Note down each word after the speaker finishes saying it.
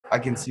I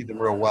can see them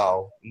real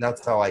well. And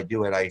that's how I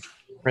do it. I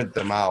print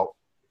them out.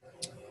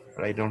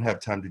 But I don't have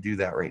time to do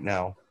that right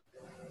now.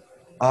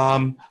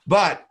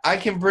 But I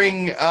can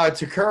bring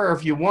Tekkrr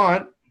if you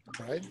want.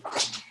 Right.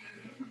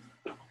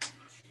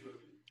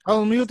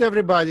 I'll mute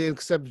everybody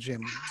except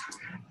Jim.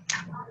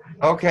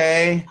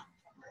 Okay.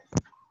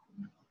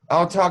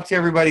 I'll talk to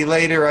everybody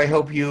later. I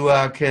hope you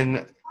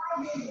can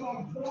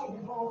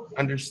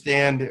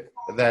understand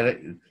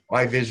that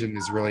my vision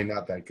is really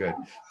not that good.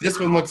 This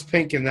one looks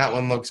pink and that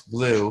one looks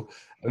blue.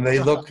 And they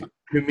look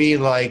to me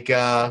like,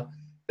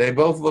 they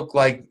both look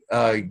like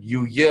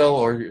Yahyel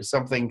or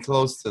something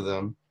close to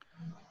them.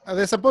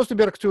 They're supposed to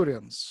be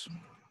Arcturians.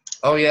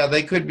 Oh, yeah,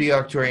 they could be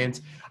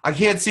Arcturians. I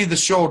can't see the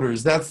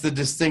shoulders. That's the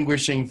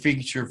distinguishing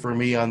feature for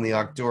me on the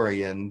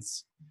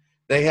Arcturians.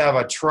 They have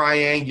a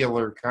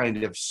triangular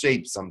kind of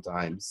shape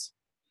sometimes.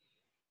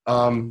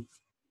 Have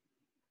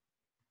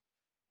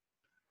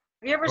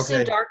you ever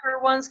seen darker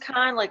ones,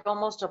 like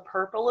almost a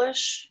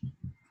purplish?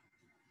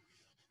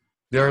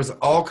 There's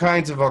all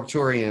kinds of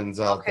Arcturians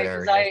out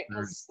there.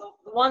 Because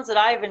the ones that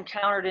I've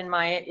encountered in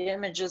my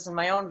images and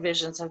my own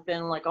visions have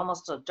been like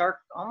almost a dark,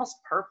 almost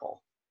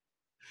purple.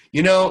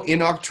 You know, in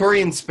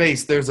Arcturian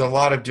space, there's a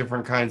lot of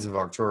different kinds of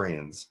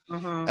Arcturians.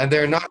 And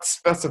they're not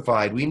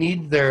specified. We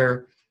need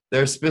their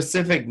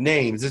specific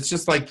names. It's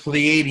just like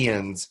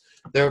Pleiadians.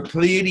 Their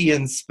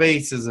Pleiadian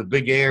space is a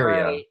big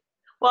area. Right.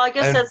 Well, I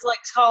guess that's like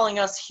calling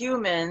us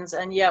humans,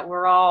 and yet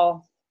we're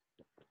all...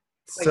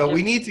 So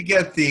we need to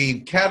get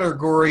the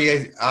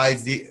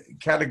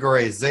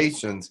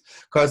categorizations,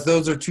 because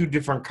those are two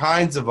different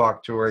kinds of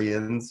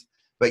Arcturians,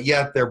 but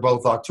yet they're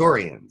both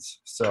Arcturians.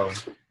 So,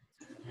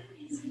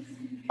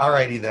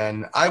 alrighty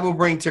then. I will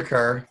bring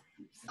Tekkrr.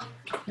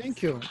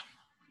 Thank you.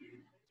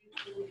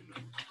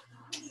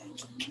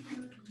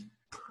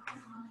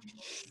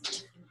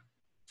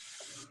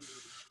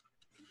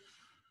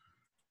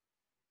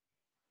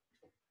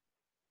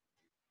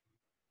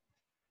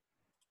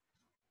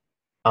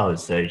 Oh,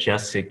 so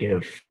just to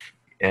give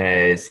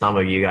some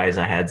of you guys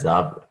a heads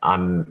up,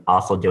 I'm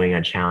also doing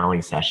a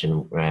channeling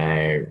session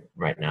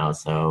right now.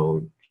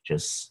 So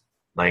just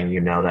letting you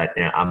know that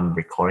I'm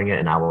recording it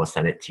and I will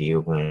send it to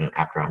you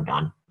after I'm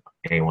done.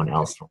 Anyone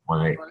else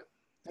want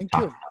to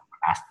talk to them,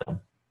 ask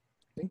them.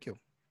 Thank you.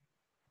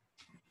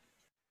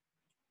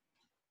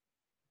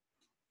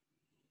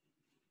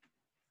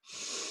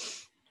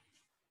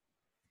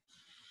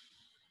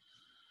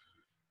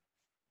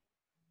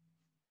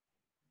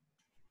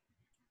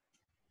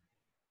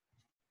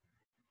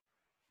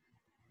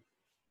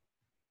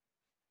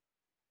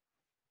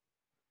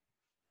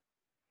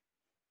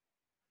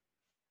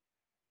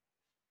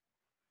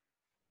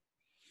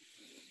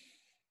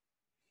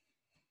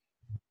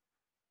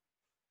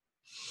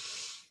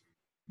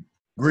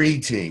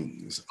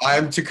 Greetings.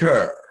 I'm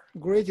Tekkrr.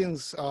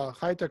 Greetings.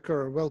 Hi,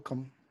 Tekkrr.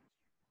 Welcome.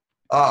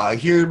 I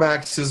hear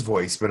Max's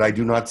voice, but I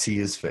do not see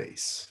his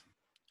face.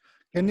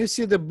 Can you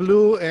see the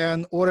blue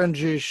and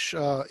orangish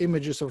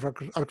images of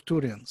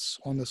Arcturians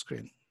on the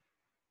screen?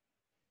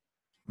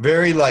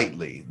 Very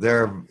lightly.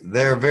 They're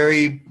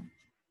very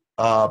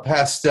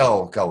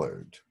pastel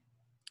colored.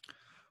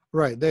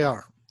 Right, they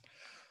are.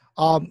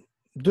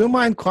 Do you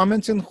mind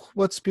commenting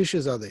what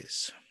species are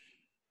these?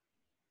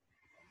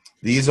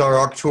 These are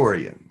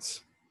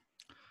Arcturians.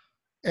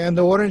 And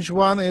the orange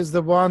one is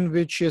the one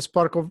which is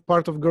part of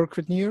Girk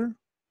Fitneer?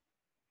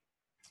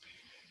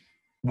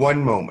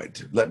 One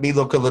moment. Let me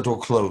look a little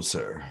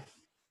closer.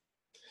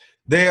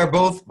 They are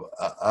both,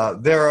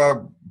 there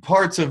are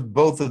parts of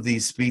both of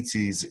these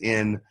species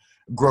in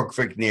Girk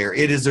Fitneer.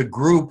 It is a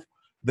group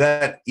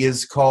that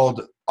is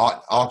called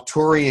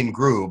Arcturian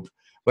group,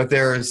 but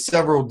there are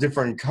several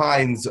different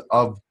kinds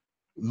of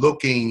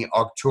looking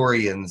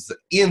Arcturians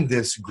in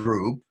this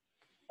group,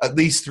 at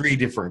least 3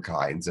 different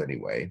kinds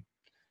anyway.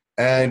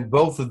 And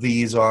both of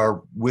these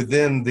are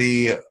within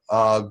the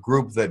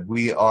group that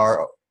we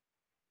are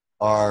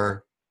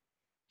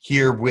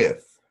here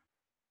with.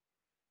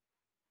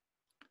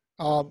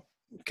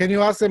 Can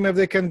you ask them if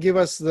they can give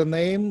us the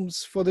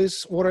names for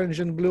these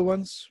orange and blue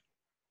ones?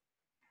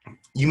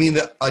 You mean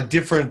a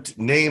different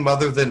name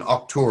other than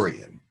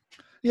Arcturian?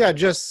 Yeah,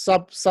 just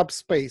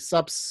subspace,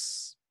 a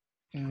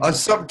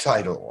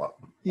subtitle.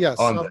 Yes.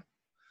 One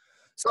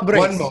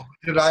moment,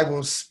 and I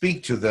will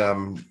speak to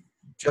them.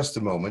 Just a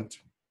moment.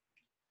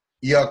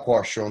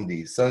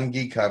 Iaquashondi,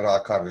 Sangi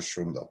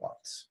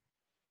Karakarashundabat.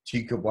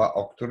 Chikawa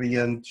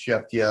Arcturian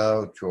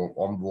Chatia to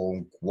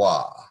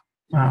Ombongwa.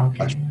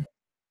 Okay.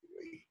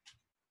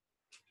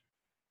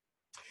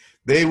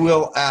 They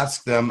will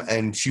ask them,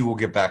 and she will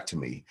get back to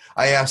me.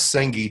 I asked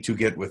Sengi to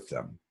get with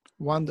them.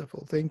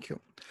 Wonderful, thank you.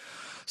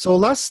 So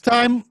last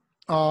time,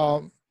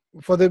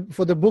 for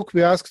the book,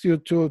 we asked you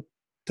to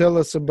tell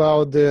us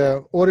about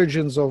the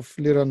origins of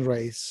Lyran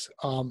race,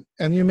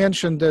 and you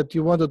mentioned that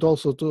you wanted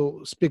also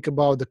to speak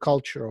about the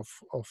culture of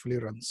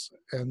Lyrans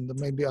and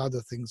maybe other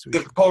things.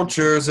 The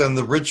cultures and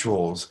the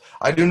rituals.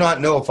 I do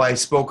not know if I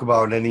spoke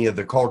about any of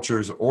the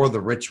cultures or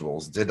the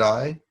rituals. Did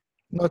I?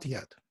 Not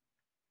yet.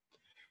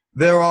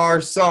 there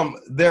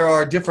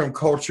are different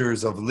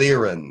cultures of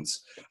Lyrans,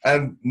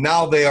 and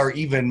now they are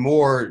even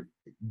more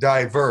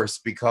diverse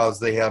because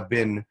they have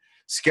been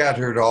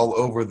scattered all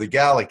over the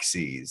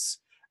galaxies.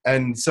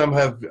 And some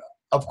have,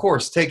 of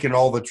course, taken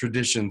all the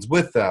traditions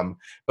with them,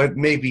 but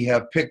maybe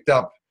have picked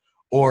up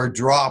or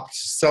dropped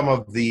some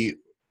of the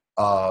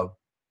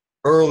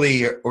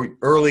earlier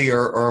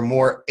or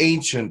more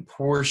ancient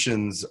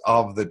portions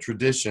of the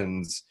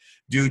traditions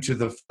due to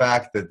the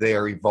fact that they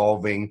are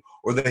evolving,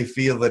 or they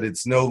feel that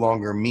it's no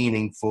longer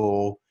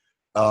meaningful,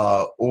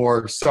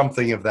 or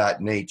something of that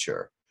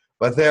nature.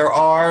 But there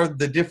are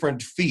the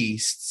different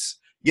feasts.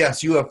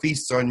 Yes, you have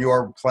feasts on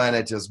your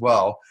planet as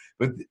well,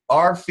 but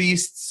our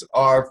feasts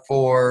are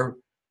for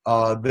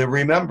the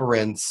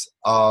remembrance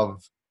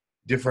of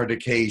different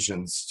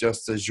occasions,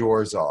 just as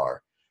yours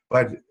are.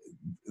 But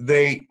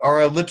they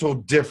are a little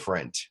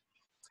different.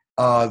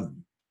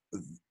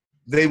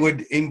 They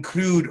would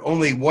include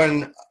only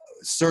one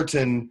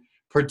certain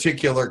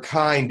particular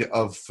kind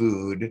of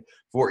food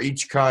for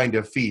each kind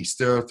of feast.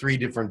 There are 3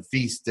 different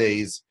feast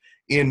days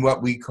in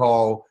what we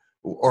call,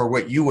 or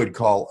what you would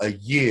call, a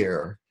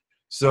year.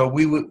 So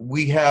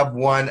we have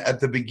one at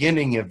the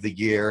beginning of the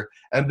year,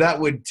 and that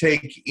would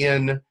take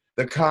in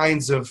the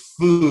kinds of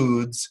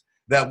foods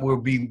that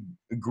will be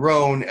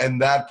grown in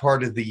that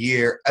part of the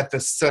year at the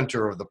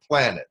center of the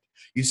planet.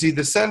 You see,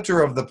 the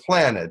center of the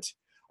planet,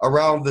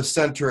 around the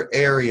center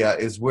area,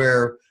 is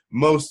where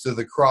most of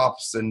the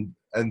crops and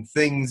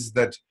things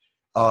that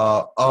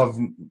of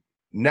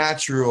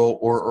natural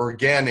or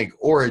organic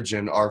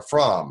origin are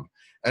from.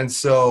 And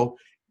so,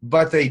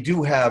 but they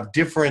do have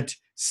different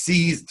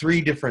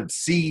 3 different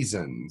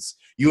seasons.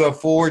 You have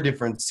 4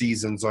 different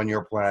seasons on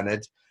your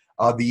planet.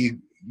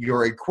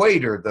 Your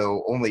equator,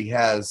 though, only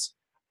has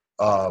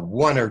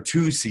 1 or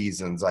 2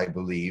 seasons, I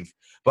believe.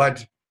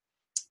 But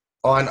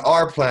on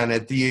our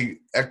planet, the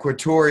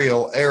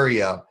equatorial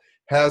area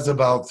has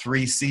about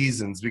 3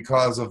 seasons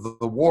because of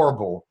the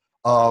warble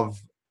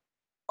of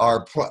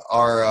our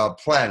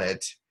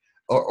planet,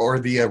 or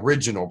the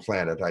original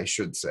planet, I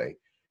should say.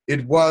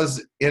 It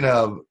was in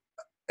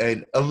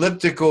an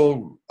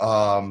elliptical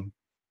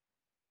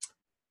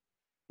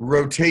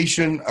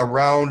rotation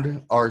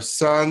around our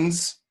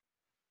suns,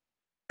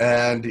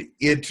 and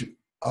it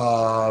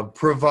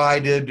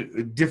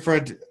provided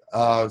different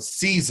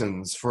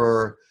seasons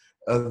for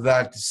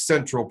that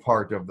central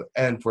part of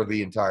and for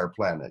the entire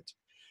planet.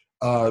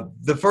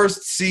 The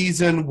first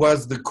season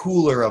was the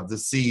cooler of the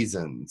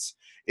seasons.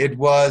 It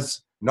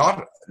was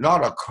not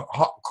a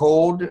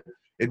cold.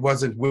 It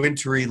wasn't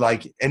wintry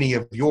like any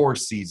of your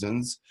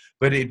seasons,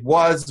 but it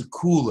was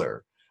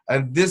cooler.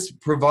 And this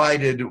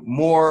provided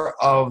more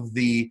of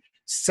the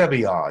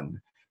𝗖𝗢𝗡𝗧𝗏.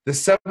 The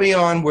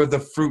𝗖𝗢𝗡 were the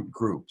fruit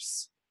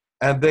groups.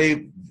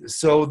 And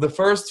so the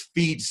first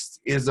feast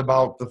is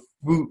about the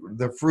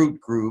fruit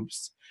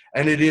groups,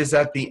 and it is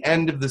at the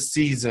end of the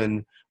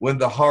season when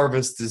the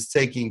harvest is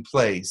taking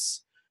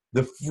place.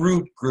 The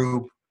fruit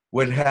group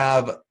would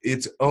have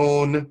its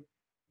own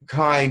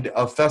kind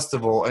of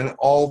festival, and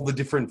all the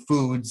different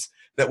foods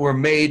that were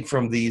made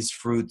from these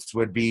fruits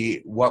would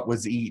be what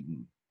was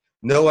eaten.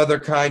 No other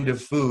kind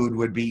of food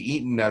would be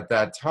eaten at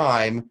that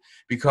time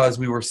because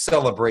we were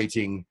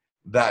celebrating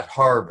that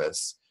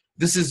harvest.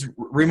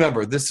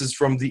 Remember, this is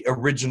from the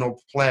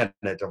original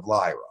planet of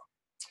Lyra.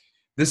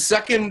 The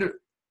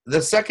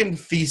second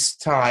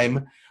feast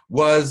time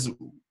was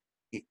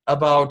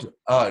about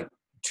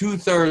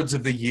 2/3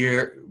 of the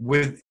year,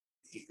 with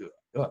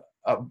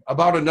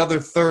about another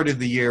 1/3 of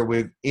the year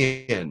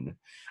within.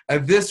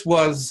 And this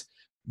was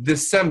the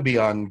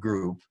Symbion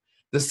group.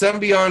 The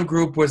Symbion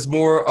group was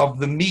more of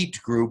the meat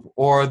group,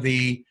 or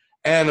the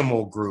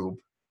animal group.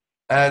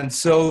 And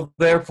so,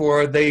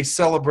 therefore, they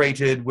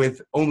celebrated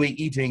with only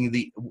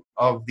eating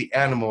of the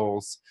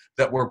animals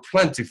that were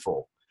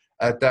plentiful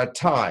at that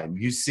time.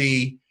 You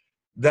see,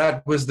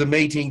 that was the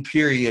mating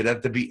period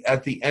at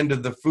the end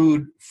of the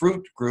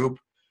fruit group.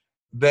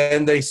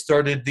 Then they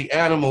started the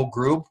animal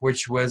group,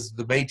 which was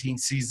the mating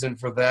season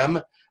for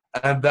them.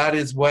 And that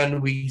is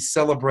when we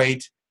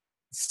celebrate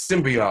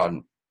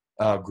Symbion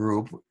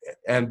group.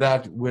 And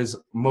that was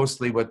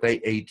mostly what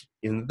they ate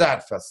in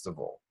that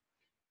festival,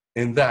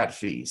 in that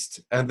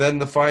feast. And then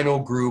the final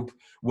group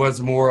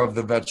was more of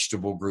the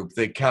vegetable group,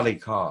 the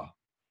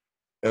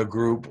𝗪𝗏𝗧𝗏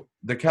group.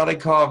 The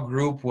𝗪𝗏𝗧𝗏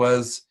group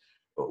was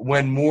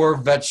when more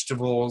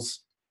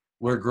vegetables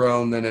were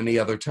grown than any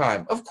other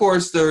time. Of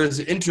course, there is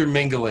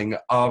intermingling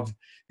of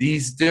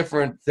these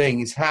different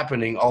things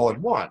happening all at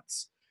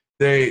once.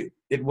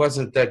 It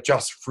wasn't that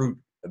just fruit,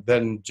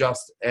 then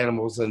just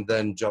animals, and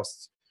then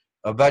just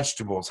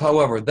vegetables.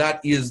 However,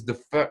 that is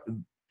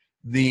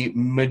the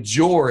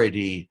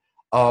majority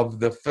of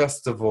the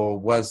festival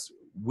was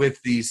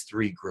with these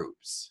 3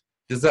 groups.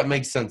 Does that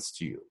make sense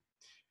to you?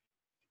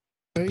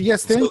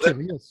 Yes, thank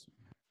you. Yes.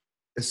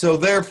 So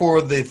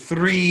therefore, the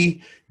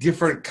 3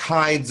 different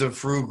kinds of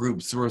fruit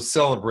groups were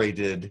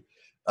celebrated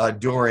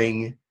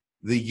during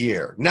the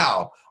year.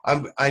 Now,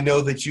 I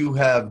know that you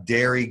have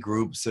dairy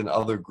groups and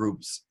other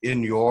groups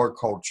in your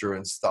culture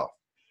and stuff.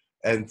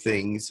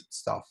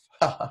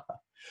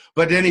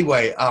 But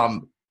anyway,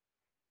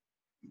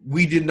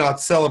 we did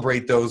not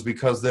celebrate those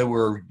because they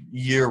were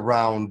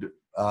year-round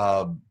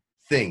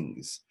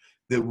things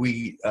that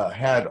we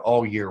had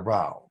all year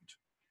round.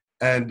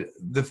 And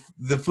the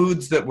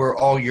foods that were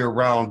all year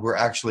round were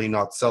actually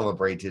not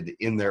celebrated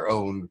in their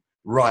own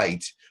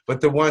right, but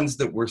the ones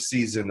that were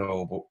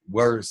seasonal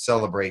were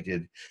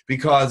celebrated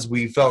because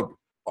we felt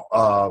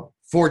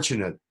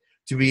fortunate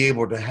to be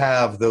able to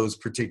have those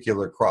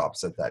particular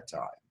crops at that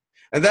time.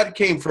 And that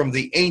came from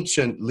the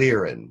ancient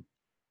Lyran.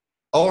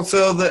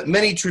 Also, that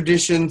many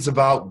traditions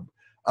about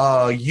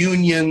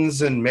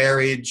unions and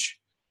marriage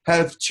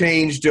have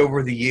changed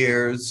over the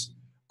years.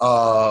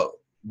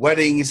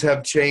 Weddings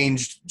have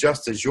changed,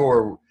 just as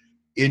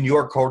in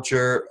your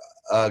culture,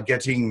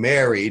 getting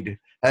married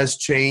has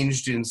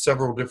changed in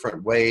several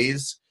different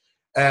ways.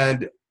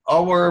 And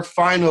our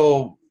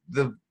final,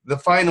 the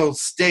final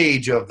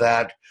stage of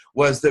that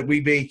was that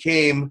we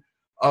became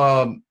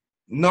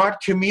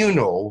not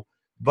communal,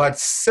 but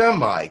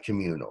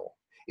semi-communal,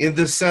 in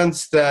the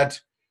sense that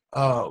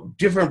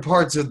different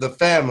parts of the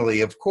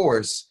family, of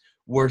course,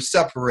 were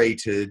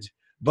separated,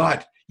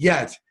 but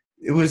yet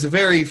it was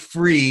very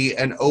free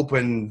and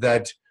open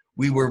that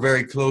we were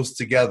very close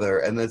together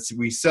and that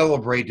we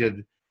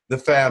celebrated the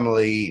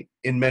family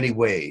in many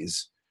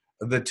ways.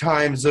 The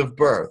times of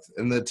birth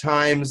and the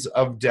times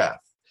of death,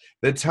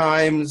 the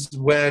times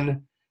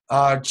when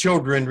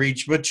children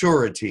reach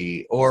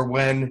maturity, or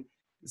when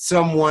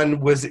someone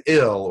was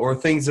ill, or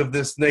things of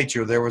this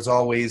nature. There was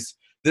always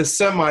this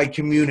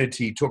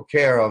semi-community took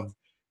care of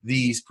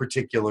these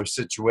particular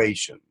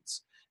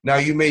situations. Now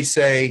you may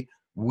say,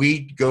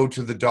 we go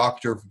to the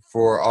doctor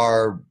for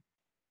our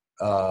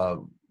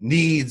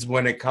needs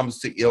when it comes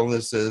to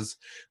illnesses,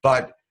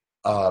 but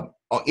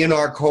in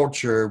our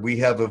culture, we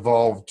have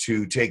evolved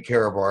to take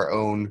care of our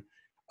own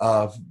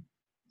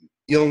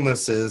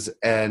illnesses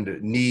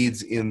and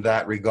needs in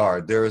that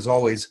regard. There is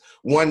always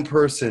one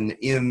person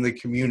in the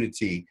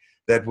community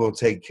that will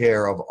take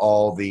care of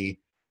all the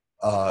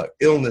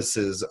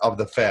illnesses of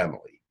the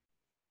family.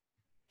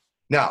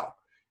 Now,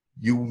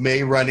 you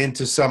may run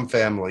into some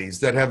families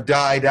that have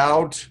died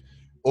out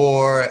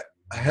or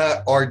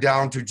are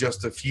down to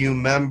just a few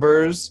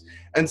members,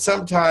 and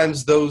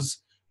sometimes those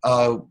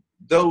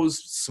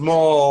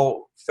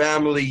small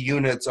family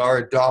units are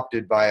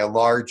adopted by a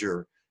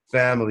larger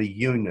family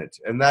unit,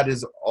 and that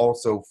is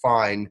also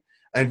fine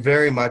and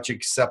very much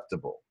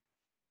acceptable.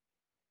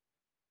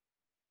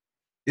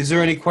 Is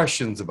there any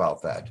questions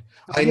about that?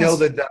 I know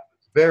that that's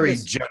very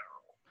general.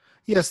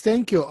 Yes,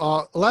 thank you.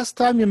 Last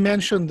time you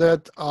mentioned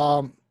that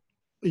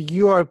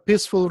you are a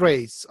peaceful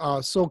race.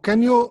 So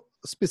can you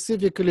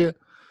specifically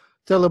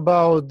tell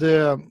about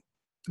the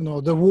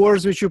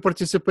wars which you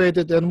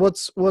participated, and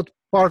what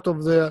part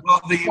of the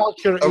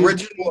culture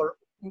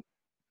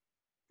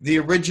the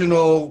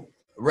original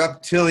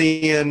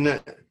reptilian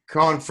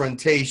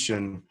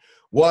confrontation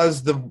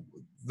was the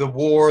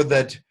war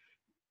that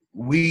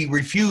we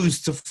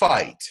refused to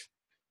fight,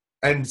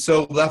 and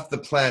so left the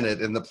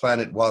planet, and the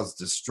planet was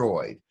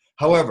destroyed.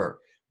 However,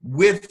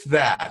 with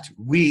that,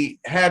 we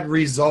had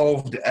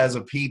resolved as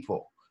a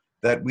people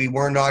that we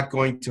were not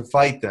going to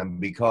fight them,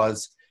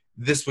 because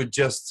this would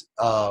just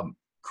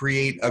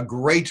create a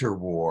greater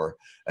war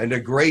and a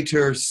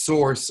greater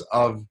source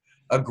of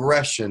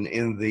aggression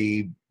in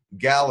the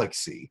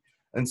galaxy.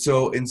 And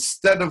so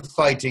instead of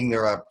fighting the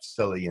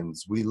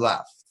Reptilians, we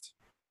left.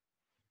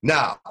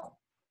 Now,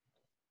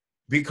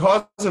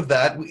 because of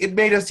that, it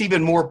made us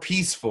even more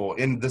peaceful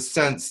in the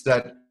sense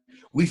that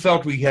we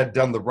felt we had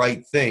done the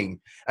right thing,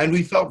 and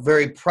we felt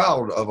very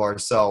proud of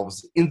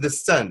ourselves in the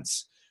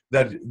sense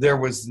that there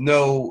was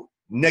no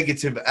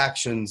negative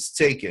actions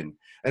taken.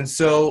 And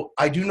so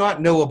I do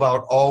not know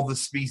about all the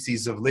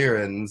species of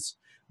Lyrans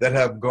that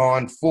have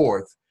gone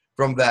forth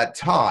from that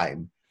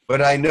time,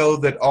 but I know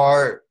that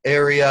our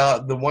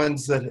area, the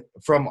ones that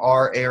from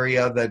our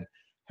area that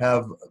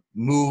have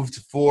moved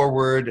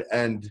forward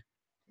and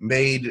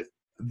made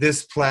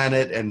this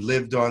planet and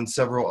lived on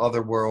several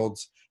other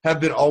worlds, have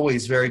been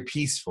always very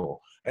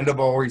peaceful and have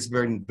always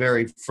been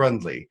very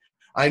friendly.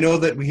 I know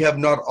that we have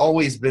not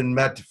always been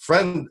met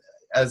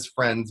as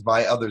friends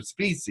by other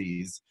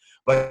species,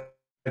 but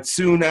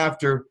soon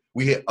after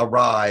we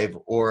arrive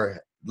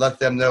or let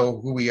them know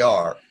who we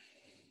are,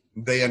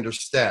 they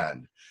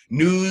understand.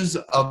 News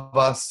of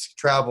us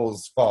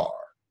travels far.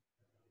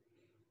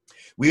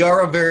 We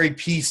are a very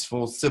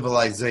peaceful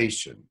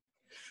civilization.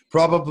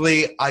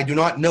 Probably, I do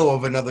not know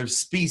of another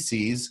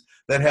species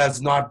that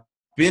has not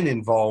been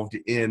involved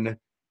in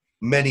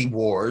many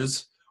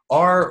wars.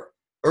 Our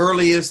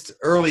earliest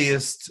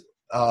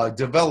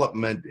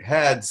development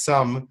had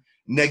some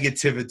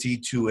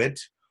negativity to it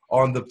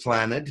on the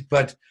planet,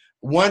 but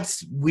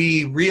once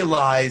we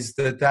realized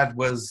that that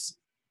was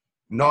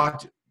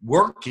not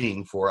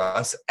working for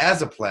us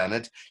as a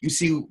planet, you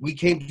see, we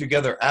came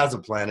together as a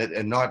planet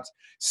and not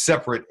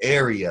separate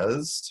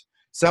areas.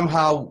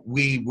 Somehow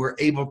we were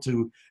able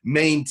to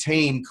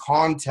maintain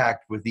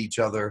contact with each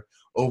other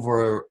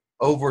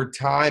over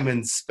time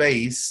and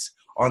space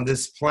on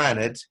this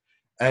planet,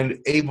 and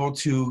able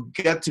to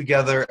get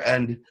together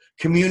and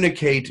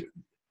communicate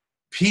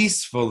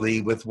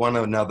peacefully with one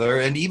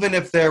another. And even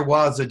if there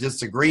was a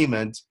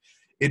disagreement,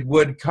 it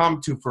would come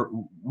to,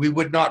 we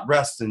would not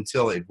rest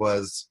until it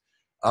was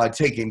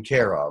taken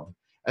care of.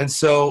 And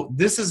so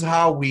this is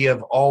how we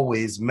have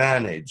always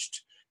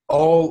managed.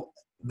 All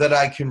that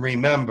I can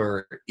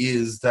remember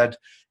is that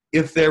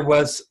if there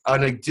was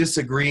a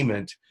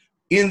disagreement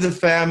in the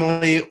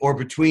family or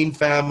between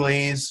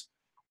families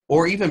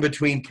or even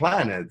between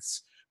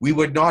planets, we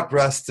would not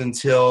rest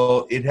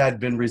until it had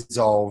been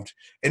resolved.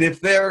 And if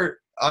their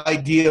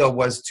idea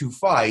was to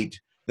fight,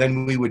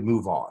 then we would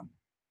move on.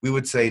 We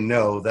would say,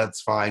 no,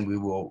 that's fine. We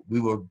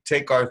will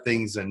take our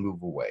things and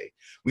move away.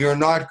 We are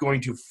not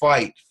going to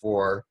fight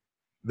for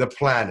the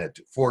planet,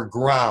 for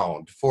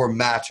ground, for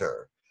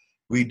matter.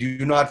 We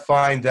do not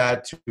find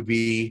that to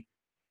be,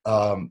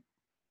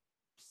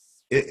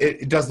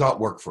 it does not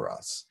work for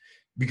us.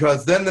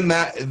 Because then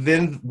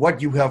then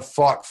what you have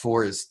fought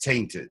for is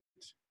tainted.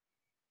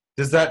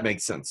 Does that make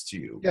sense to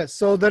you? Yes,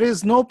 so there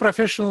is no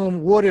professional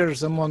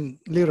warriors among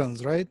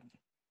Lyrans, right?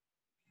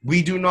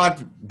 We do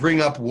not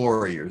bring up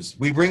warriors.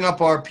 We bring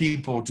up our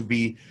people to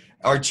be,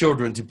 our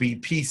children to be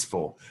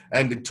peaceful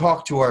and to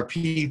talk to our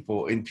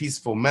people in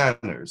peaceful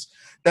manners.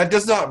 That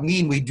does not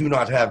mean we do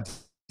not have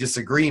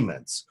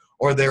disagreements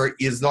or there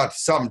is not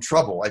some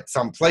trouble at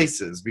some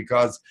places,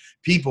 because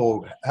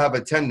people have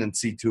a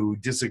tendency to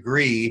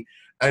disagree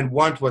and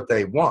want what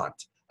they want.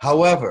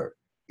 However,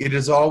 it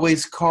is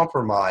always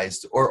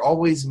compromised or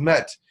always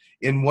met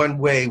in one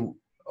way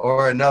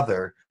or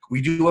another.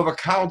 We do have a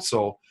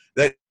council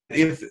that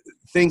if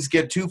things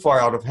get too far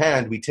out of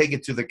hand, we take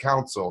it to the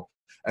council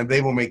and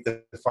they will make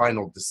the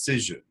final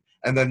decision.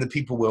 And then the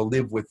people will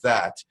live with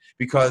that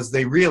because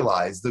they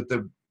realize that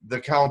the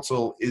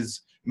council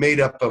is made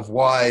up of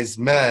wise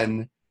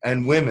men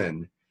and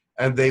women,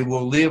 and they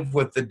will live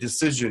with the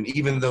decision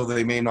even though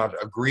they may not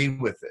agree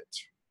with it.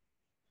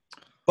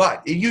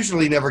 But it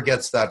usually never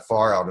gets that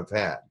far out of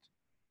hand.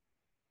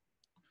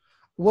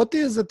 What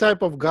is the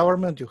type of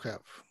government you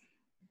have?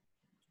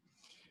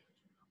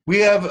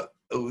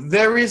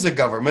 There is a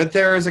government,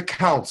 there is a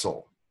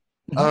council.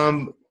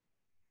 Mm-hmm.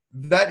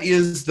 That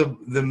is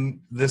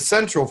the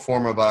central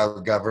form of our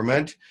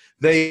government.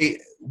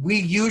 We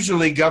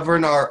usually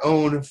govern our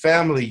own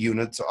family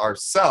units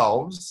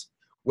ourselves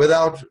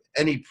without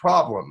any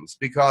problems,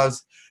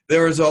 because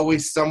there is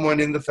always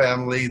someone in the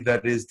family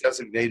that is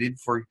designated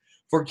for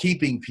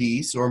keeping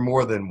peace, or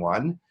more than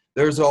one.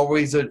 There's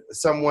always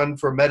someone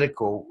for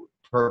medical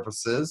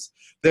purposes.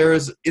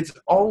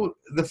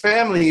 The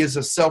family is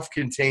a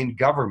self-contained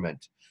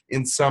government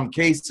in some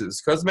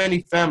cases, because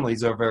many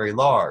families are very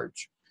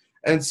large.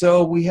 And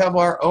so we have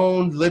our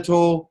own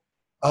little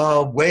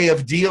way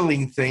of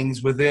dealing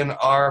things within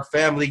our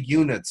family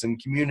units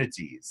and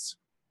communities.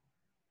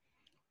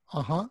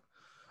 Uh-huh.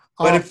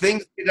 But if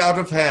things get out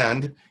of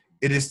hand,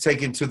 it is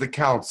taken to the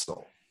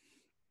council.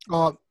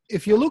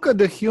 If you look at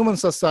the human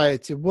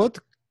society, what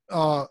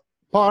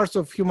parts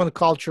of human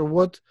culture,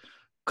 what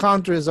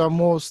countries are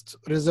most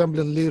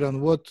resembling Lyran?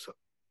 What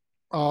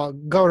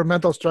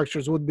governmental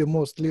structures would be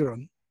most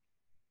Lyran?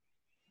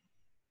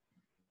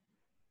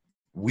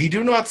 We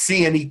do not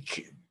see any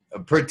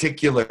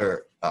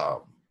particular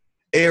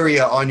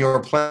area on your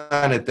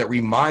planet that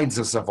reminds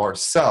us of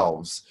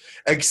ourselves,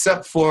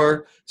 except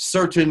for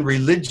certain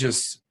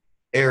religious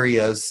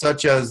areas,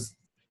 such as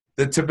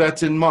the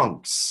Tibetan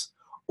monks,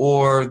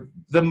 or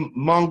the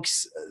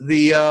monks,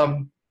 the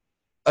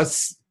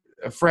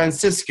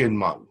Franciscan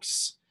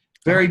monks.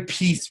 Very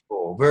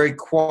peaceful, very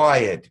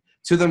quiet,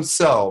 to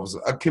themselves,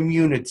 a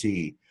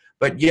community,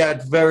 but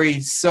yet very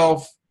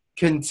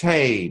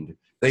self-contained.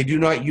 They do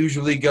not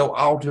usually go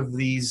out of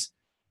these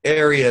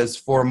areas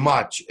for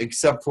much,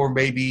 except for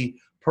maybe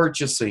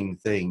purchasing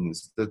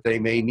things that they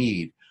may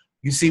need.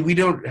 You see, we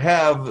don't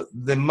have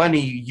the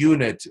money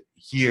unit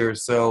here,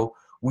 so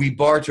we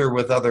barter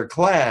with other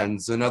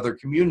clans and other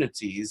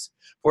communities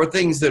for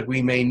things that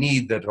we may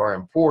need that are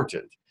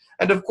important.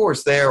 And of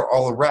course, they are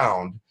all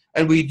around.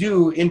 And we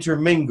do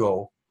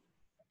intermingle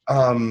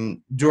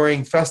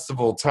during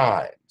festival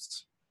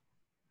times.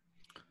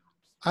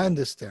 I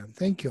understand.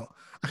 Thank you.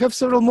 I have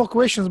several more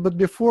questions, but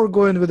before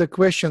going with the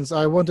questions,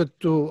 I wanted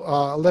to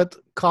let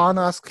Khan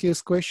ask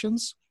his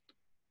questions.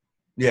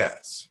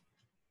 Yes.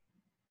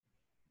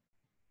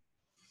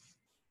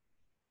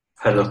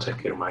 Hello,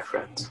 Tekkrr, my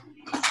friend.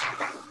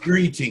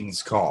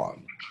 Greetings,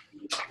 Khan.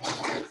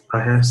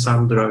 I have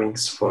some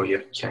drawings for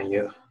you.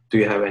 Do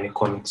you have any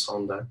comments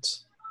on that?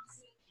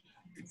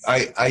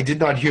 I did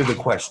not hear the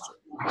question.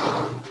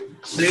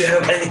 Do you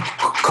have any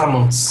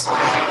comments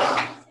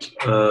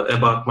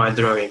about my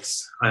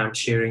drawings? I am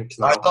sharing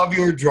now. I love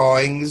your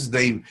drawings.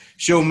 They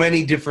show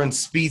many different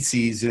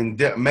species in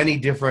many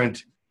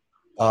different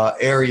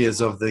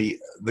areas of the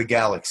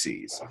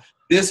galaxies.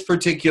 This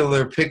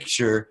particular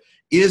picture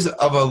is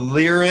of a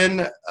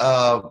Lyran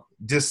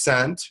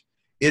descent.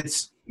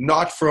 It's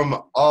not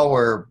from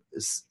our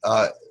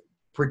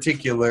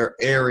particular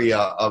area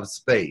of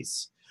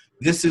space.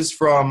 This is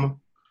from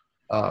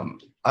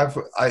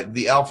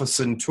the Alpha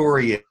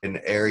Centaurian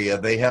area,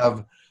 they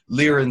have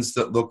Lyrans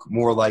that look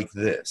more like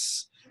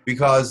this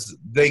because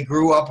they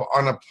grew up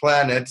on a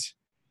planet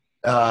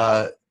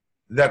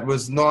that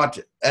was not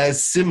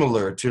as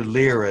similar to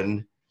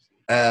Lyran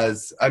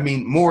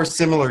more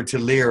similar to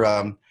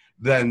Lyra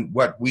than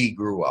what we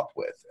grew up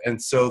with.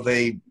 And so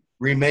they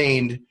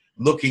remained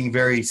looking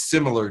very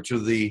similar to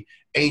the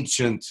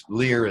ancient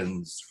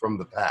Lyrans from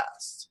the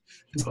past.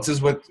 This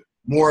is what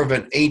more of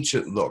an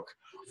ancient look.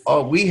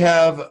 We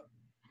have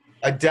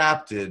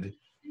adapted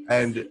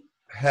and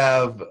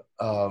have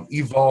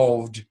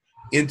evolved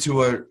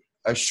into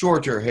a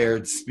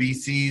shorter-haired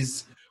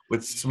species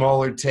with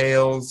smaller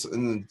tails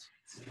and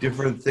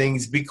different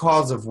things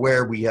because of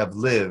where we have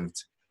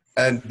lived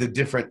and the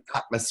different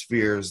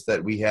atmospheres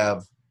that we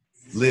have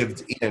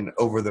lived in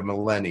over the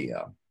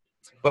millennia.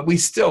 But we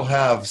still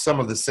have some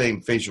of the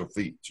same facial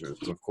features,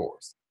 of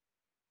course.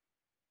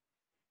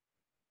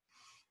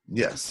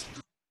 Yes.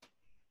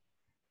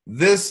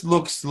 This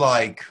looks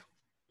like,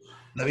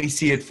 let me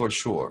see it for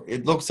sure.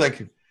 It looks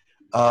like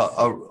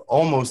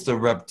almost a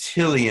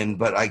reptilian,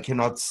 but I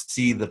cannot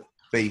see the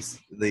face,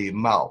 the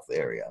mouth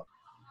area.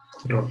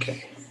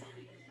 Okay.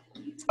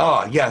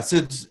 Yes,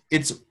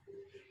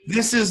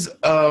 this is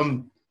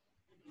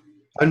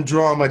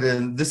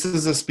Andromeda. This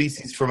is a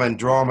species from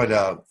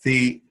Andromeda.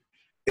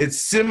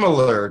 It's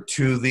similar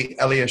to the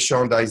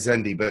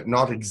𝗪𝗖𝗡𝗧𝗡𝗡𝗧, but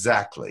not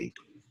exactly.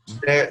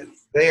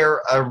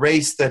 They're a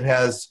race that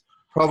has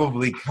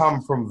probably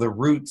come from the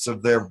roots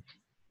of their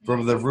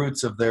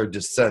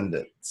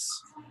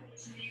descendants,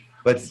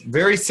 but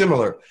very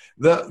similar.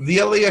 The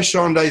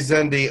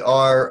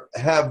𝗪𝗖𝗡𝗧𝗡𝗡𝗧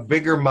have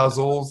bigger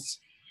muzzles,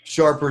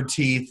 sharper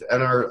teeth,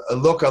 and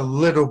look a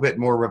little bit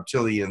more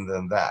reptilian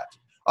than that.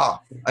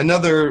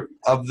 Another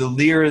of the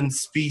Lyran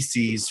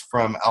species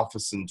from Alpha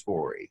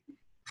Centauri.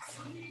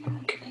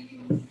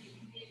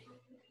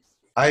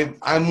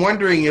 I'm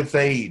wondering if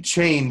they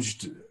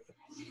changed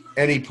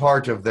any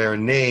part of their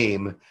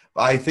name.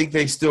 I think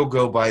they still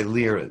go by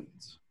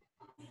Lyrans.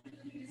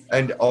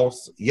 And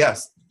also,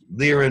 yes,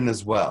 Lyran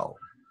as well,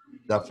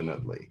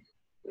 definitely.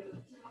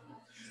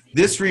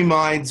 This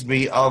reminds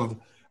me of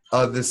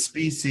the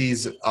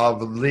species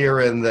of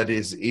Lyran that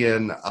is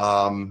in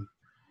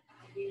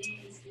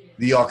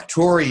the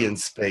Arcturian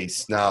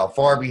space now.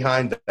 Far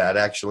behind that,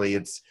 actually,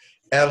 it's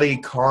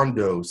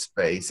𝗪𝗠𝗄𝗧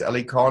space.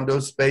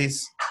 𝗪𝗠𝗄𝗧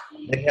space,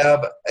 they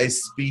have a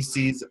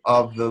species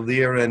of the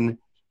Lyran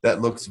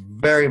that looks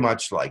very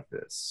much like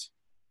this.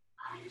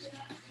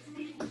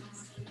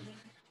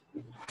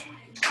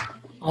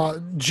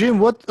 Jim,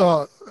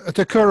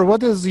 Tekkrr,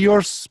 what is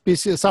your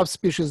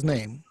subspecies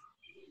name?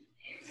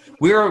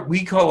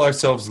 We call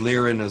ourselves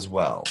Lyran as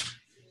well.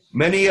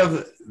 Many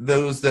of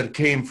those that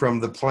came from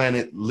the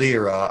planet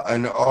Lyra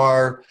and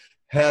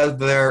have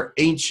their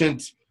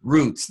ancient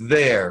roots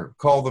there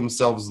call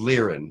themselves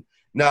Lyran.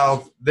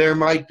 Now, there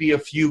might be a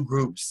few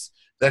groups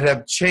that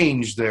have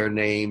changed their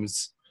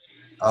names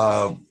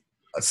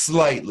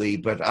slightly,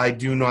 but I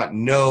do not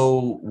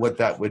know what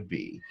that would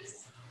be.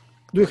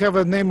 Do you have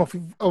a name of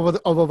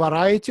a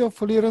variety of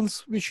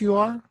Lyrans which you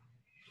are?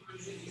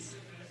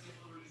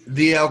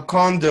 The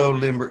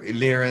𝗪𝗠𝗄𝗧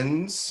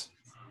Lyrans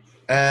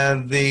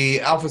and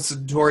the Alpha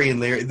Centaurian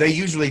Lyran, they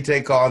usually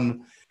take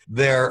on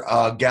their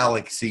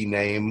galaxy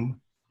name.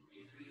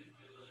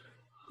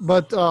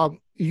 But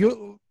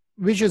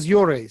which is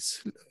your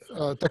race?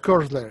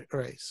 Tekkrr's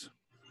race.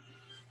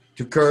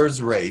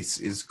 Tekkrr's race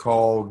is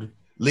called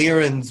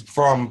Lyrans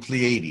from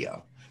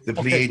Pleiadia. The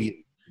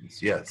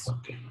Pleiadians, yes.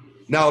 Okay.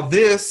 Now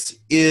this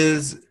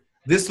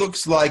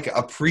looks like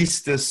a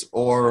priestess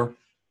or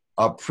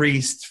a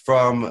priest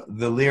from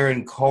the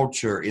Lyran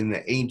culture in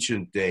the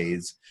ancient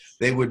days.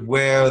 They would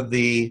wear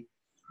the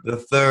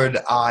third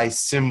eye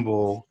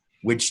symbol,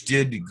 which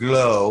did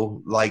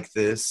glow like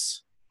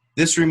this.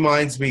 This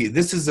reminds me,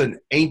 this is an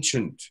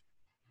ancient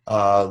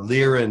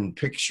Lyran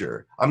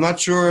picture. I'm not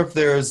sure if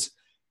there's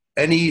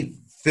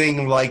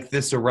anything like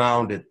this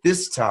around at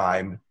this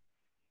time.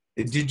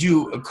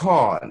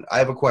 Khan, I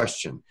have a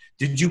question.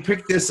 Did you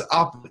pick this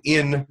up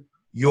in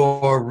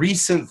your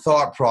recent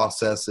thought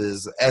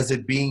processes as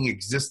it being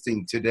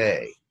existing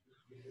today?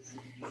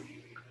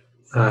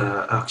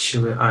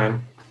 Actually,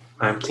 I'm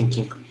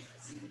thinking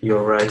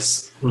your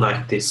rights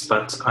like this,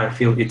 but I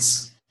feel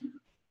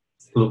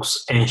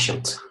looks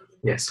ancient.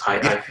 Yes, I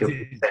feel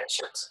it's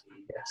ancient.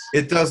 Yes,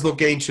 it does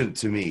look ancient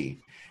to me.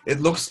 It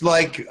looks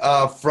like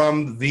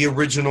from the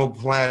original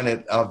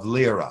planet of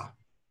Lyra.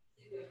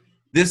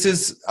 This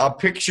is a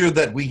picture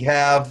that we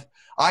have.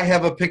 I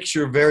have a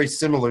picture very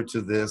similar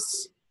to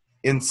this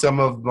in some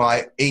of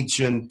my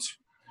ancient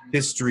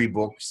history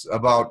books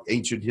about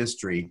ancient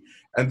history.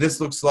 And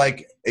this looks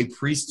like a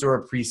priest or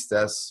a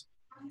priestess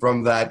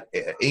from that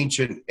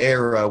ancient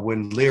era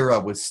when Lyra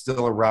was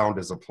still around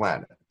as a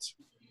planet.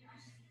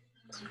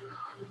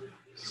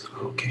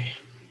 okay.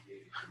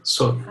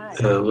 So,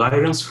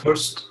 Lyran's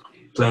first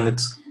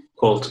planet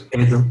called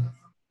Eden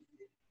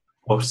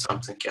or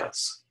something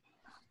else?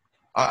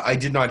 I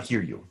did not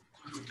hear you.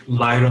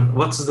 Lyran,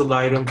 what's the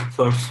Lyran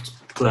first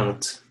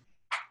planet?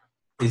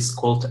 Is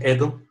called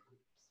Eden?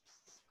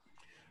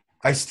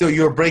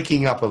 You're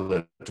breaking up a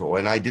little,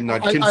 and I did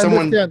not. Can I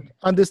someone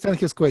understand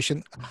his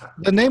question?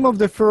 The name of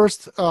the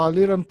first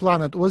Lyran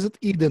planet, was it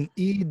Eden?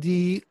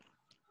 E-D-E-N?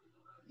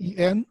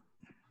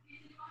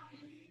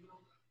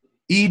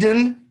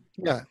 Eden?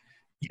 Yeah.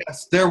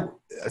 Yes,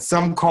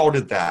 some called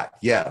it that.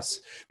 Yes,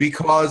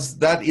 because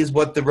that is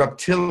what the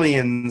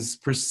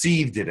reptilians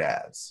perceived it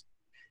as.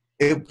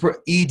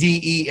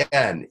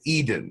 E-D-E-N,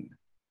 Eden.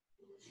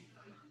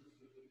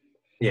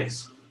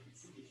 Yes.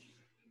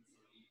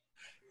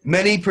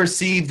 Many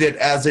perceived it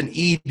as an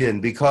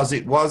Eden because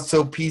it was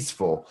so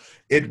peaceful.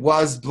 It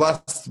was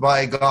blessed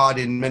by God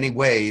in many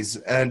ways,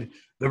 and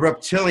the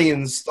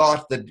reptilians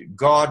thought that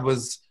God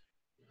was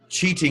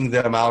cheating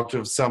them out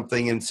of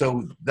something, and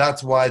so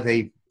that's why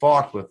they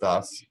fought with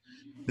us.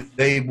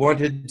 They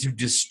wanted to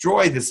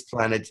destroy this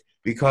planet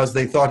because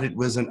they thought it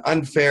was an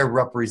unfair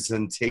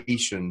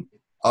representation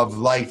of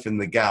life in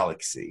the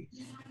galaxy.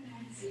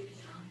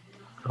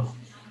 Oh.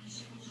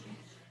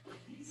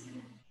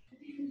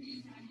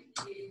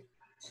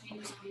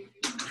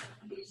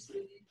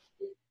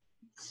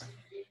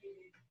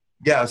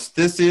 Yes,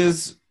 that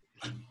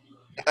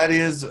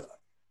is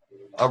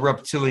a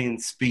reptilian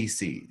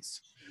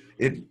species.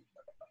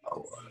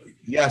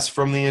 Yes,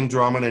 from the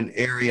Andromedan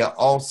area.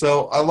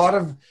 Also, a lot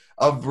of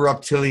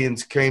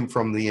reptilians came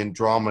from the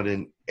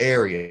Andromedan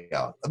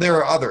area. There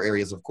are other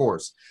areas, of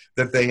course,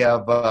 that they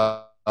have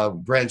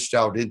branched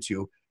out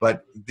into,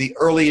 but the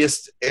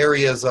earliest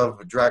areas of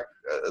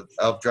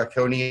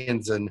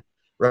draconians and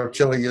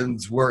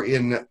reptilians were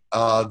in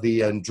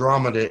the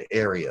Andromeda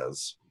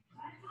areas.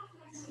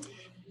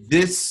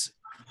 Yes,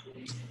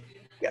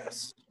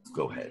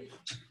 go ahead.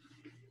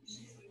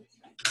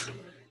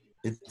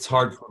 It's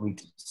hard for me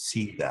to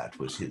see that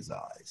with his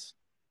eyes.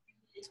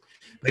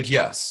 But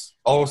yes,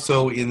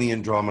 also in the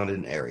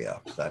Andromedan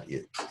area, that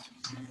is.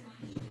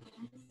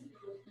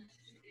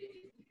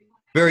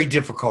 Very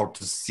difficult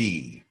to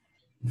see.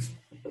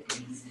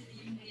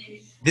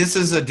 This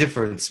is a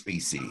different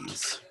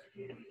species.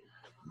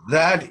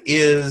 That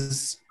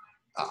is,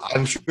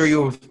 I'm sure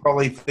you'll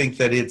probably think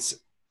that it's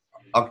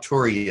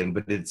Arcturian,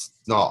 but it's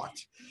not.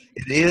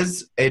 It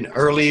is an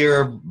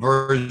earlier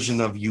version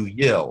of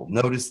Yahyel.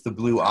 Notice the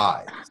blue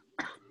eyes.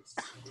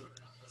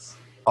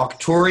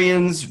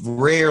 Arcturians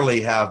rarely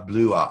have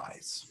blue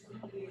eyes.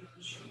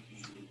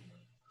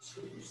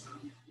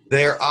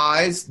 Their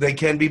eyes, they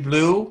can be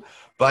blue,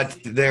 but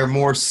they're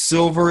more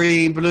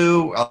silvery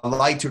blue, a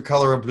lighter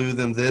color of blue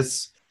than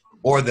this,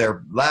 or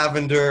they're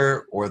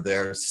lavender, or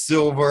they're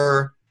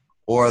silver,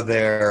 or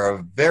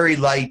they're very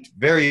light,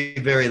 very,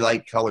 very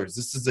light colors.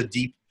 This is a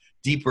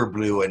deeper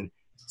blue, and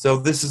so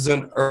this is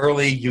an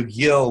early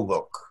Yahyel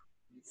look.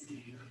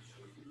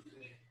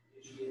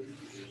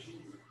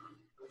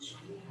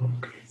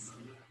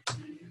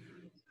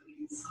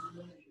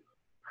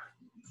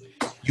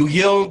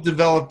 Yahyel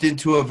developed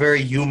into a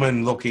very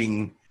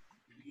human-looking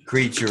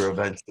creature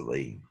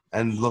eventually,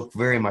 and looked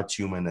very much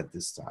human at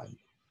this time.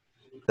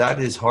 That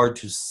is hard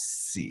to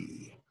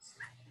see.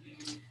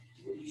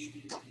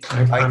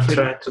 I'm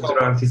trying to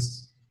draw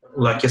this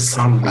like a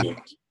sunbeam.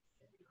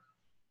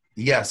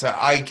 Yes,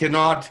 I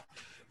cannot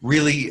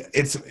really,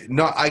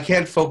 I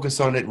can't focus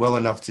on it well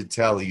enough to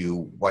tell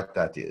you what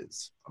that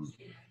is.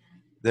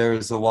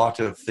 There's a lot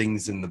of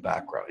things in the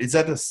background. Is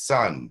that a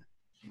sun?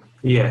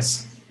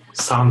 Yes,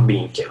 sun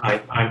being.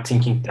 I'm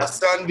thinking that. A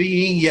sun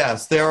being,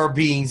 yes, there are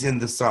beings in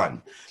the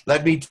sun.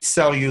 Let me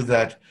tell you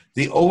that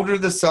the older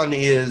the sun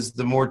is,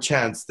 the more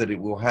chance that it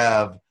will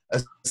have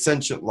a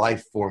sentient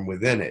life form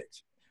within it,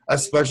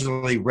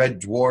 especially red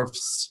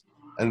dwarfs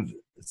and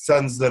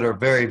suns that are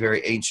very,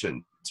 very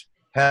ancient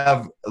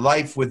have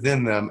life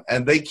within them,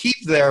 and they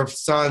keep their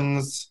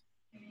suns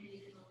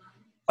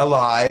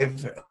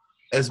alive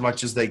as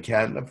much as they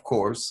can, of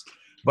course.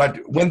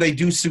 But when they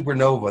do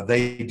supernova,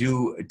 they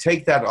do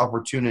take that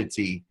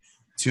opportunity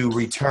to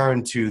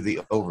return to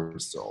the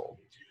oversoul.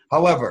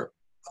 However,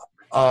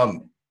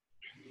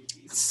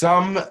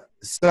 some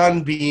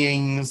sun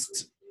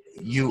beings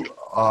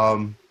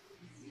are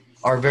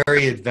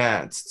very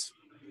advanced,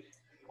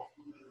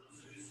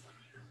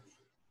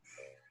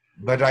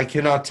 but I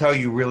cannot tell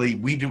you really.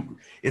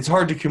 It's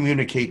hard to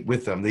communicate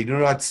with them. They do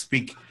not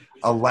speak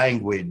a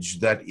language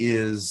that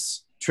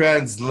is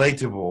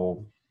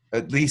translatable,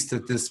 at least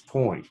at this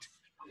point,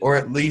 or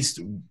at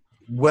least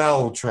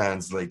well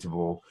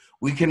translatable.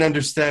 We can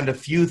understand a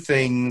few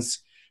things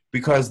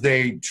because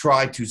they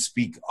try to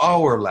speak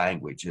our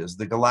languages,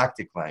 the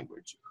galactic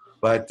language.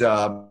 But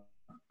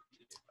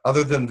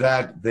other than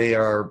that, they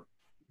are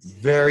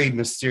very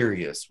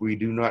mysterious. We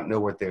do not know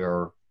what they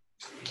are,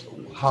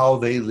 how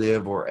they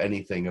live, or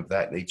anything of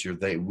that nature.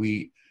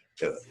 It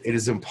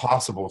is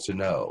impossible to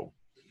know.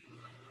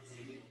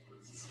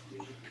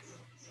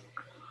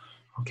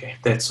 Okay,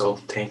 that's all.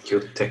 Thank you,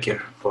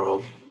 Tekkrr, for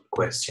all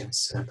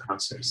questions and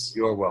answers.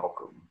 You're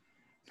welcome.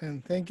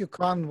 And thank you,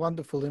 Khan.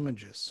 Wonderful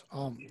images.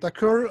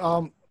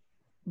 Tekkrr,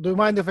 do you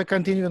mind if I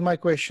continue with my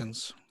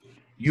questions?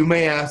 You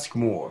may ask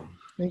more.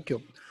 Thank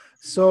you.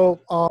 So,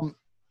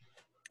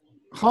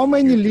 how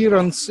many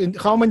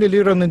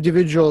Lyran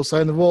individuals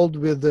are involved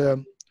with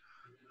the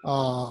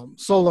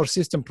solar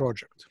system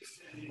project?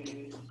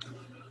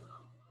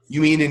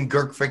 You mean in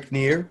Girk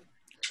Fitneer?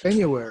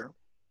 Anywhere.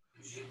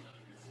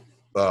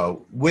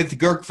 With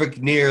Girk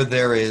Fitneer,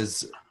 there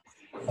is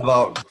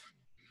about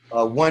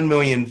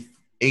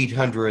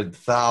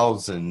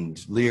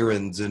 1,800,000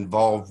 Lyrans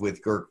involved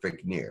with Girk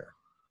Fitneer.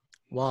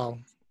 Wow.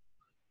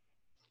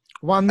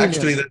 1 million.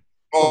 Actually, that's a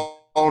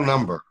small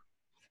number.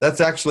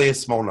 That's actually a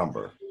small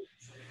number.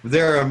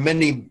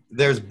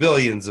 There's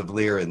billions of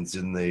Lyrans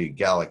in the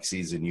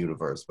galaxies and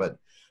universe, but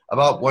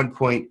about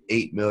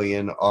 1.8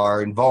 million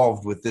are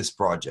involved with this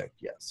project,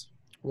 yes.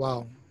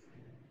 Wow.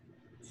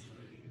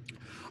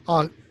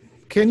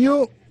 Can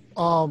you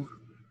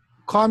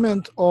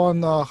comment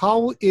on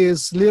how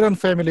is Lyran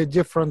family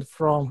different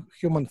from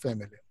human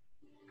family?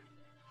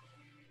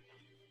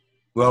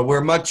 Well,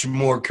 we're much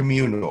more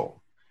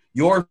communal.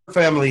 Your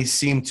families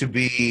seem to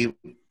be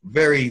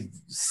very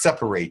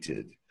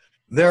separated.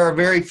 There are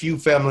very few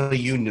family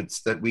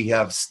units that we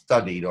have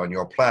studied on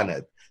your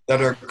planet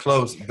that are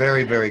close,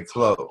 very, very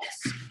close.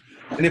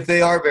 And if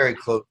they are very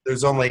close,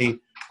 there's only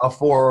 4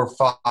 or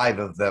 5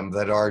 of them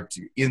that are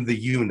in the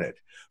unit.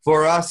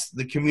 For us,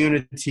 the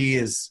community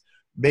is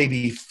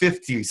maybe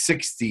 50,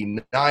 60,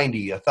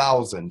 90,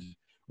 1,000.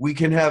 We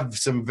can have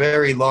some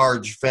very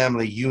large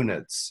family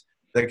units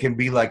that can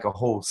be like a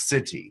whole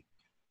city.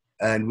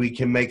 And we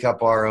can make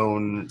up our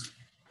own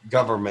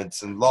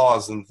governments and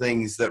laws and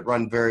things that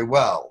run very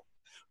well.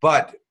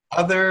 But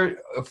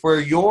for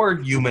your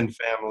human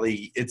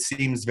family, it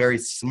seems very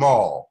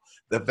small.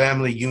 The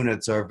family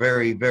units are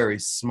very, very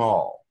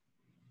small.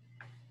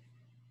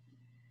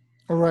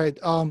 All right.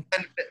 In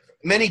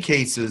many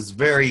cases,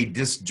 very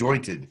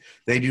disjointed.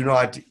 They do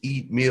not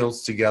eat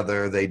meals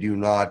together. They do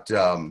not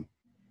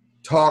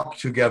talk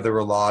together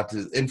a lot.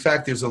 In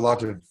fact, there's a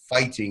lot of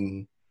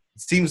fighting.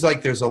 It seems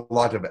like there's a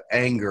lot of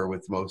anger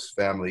with most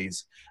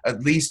families,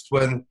 at least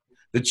when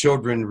the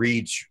children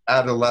reach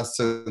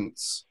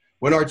adolescence.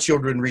 When our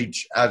children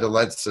reach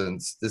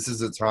adolescence, this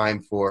is a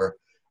time for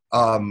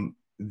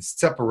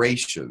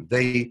separation.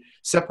 They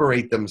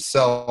separate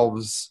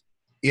themselves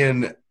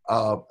in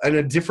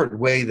a different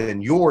way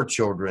than your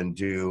children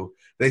do.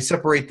 They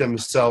separate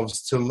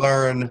themselves to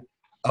learn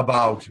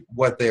about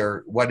what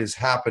is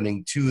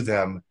happening to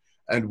them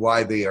and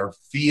why they are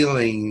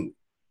feeling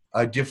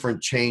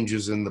different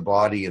changes in the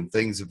body and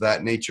things of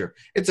that nature.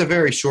 It's a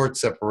very short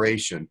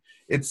separation.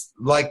 It's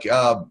like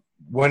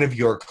one of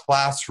your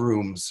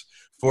classrooms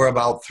for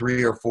about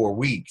 3 or 4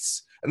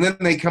 weeks. And then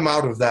they come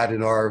out of that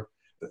and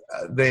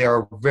they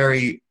are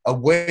very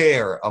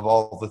aware of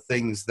all the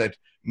things that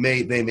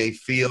they may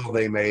feel,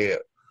 they may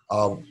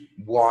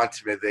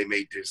want, they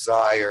may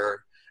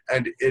desire.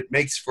 And it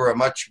makes for a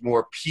much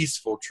more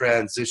peaceful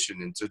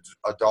transition into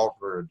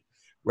adulthood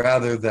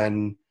rather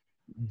than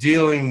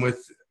dealing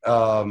with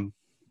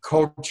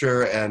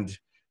culture and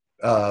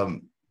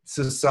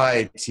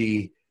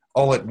society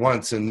all at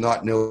once and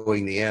not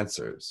knowing the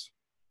answers.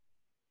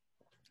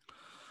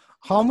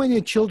 How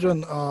many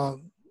children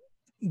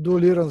do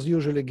Lyrans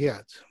usually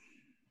get?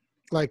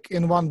 Like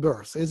in one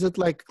birth? Is it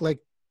like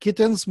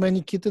kittens,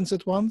 many kittens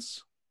at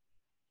once?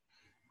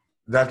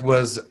 That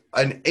was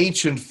an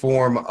ancient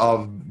form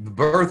of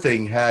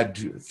birthing,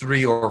 had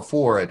 3 or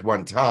 4 at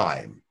one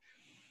time.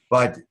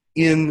 But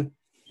in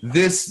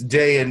this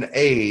day and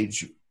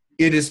age,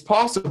 it is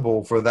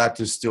possible for that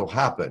to still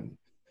happen.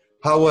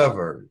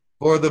 However,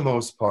 for the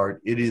most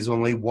part, it is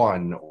only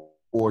 1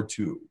 or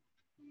 2.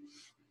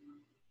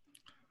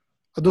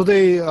 Do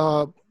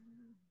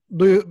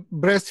you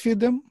breastfeed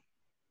them?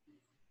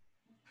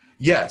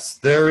 Yes,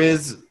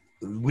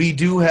 we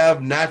do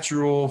have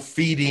natural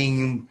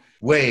feeding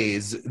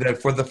ways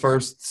that for the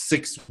first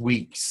 6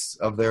 weeks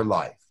of their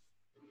life.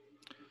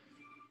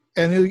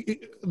 And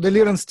the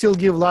Lyrans still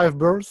give live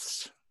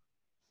births?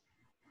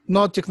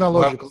 Not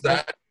technological.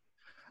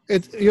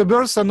 Your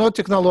births are not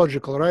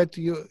technological, right?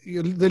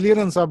 The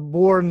Lyrans are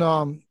born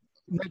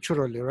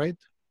naturally, right?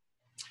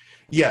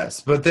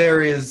 Yes, but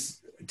there is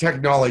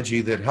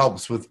technology that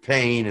helps with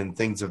pain and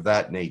things of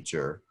that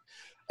nature.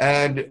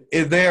 And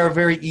they are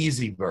very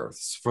easy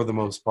births for the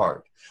most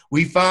part.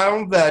 We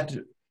found that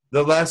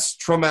the less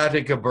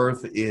traumatic a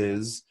birth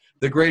is,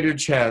 the greater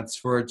chance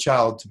for a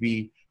child to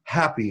be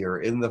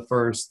happier in the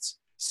first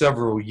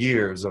several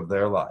years of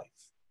their life.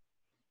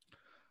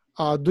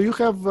 Do you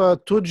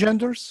have 2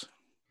 genders?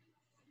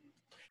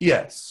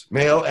 Yes,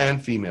 male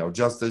and female,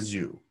 just as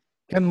you.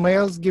 Can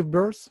males give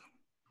birth?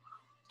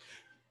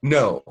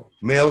 No,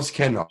 males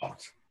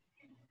cannot.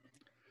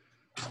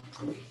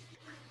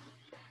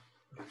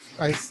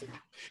 I see.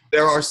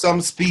 There are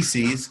some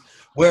species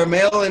where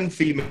male and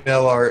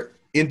female are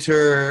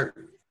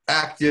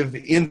interactive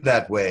in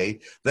that way,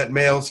 that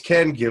males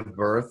can give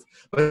birth,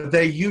 but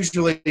they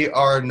usually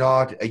are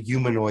not a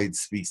humanoid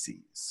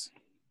species.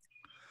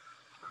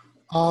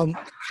 How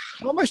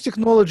much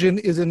technology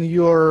is in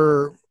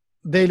your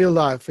daily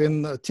life?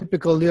 In a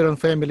typical Lyran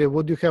family,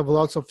 would you have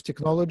lots of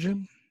technology?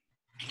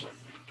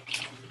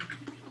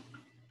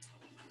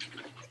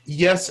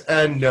 Yes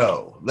and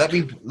no. Let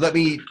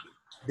me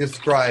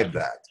describe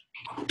that.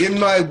 In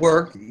my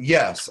work,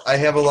 yes, I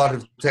have a lot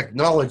of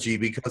technology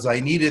because I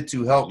need it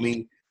to help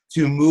me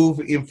to move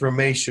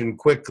information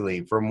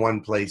quickly from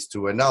one place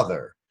to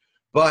another.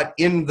 But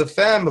in the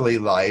family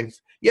life,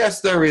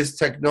 yes, there is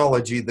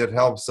technology that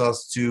helps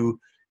us to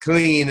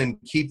clean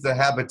and keep the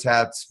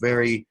habitats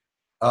very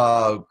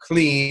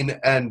clean.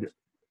 And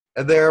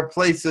there are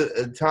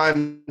places,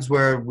 times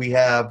where we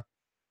have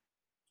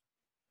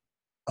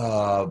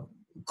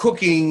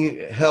cooking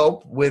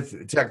help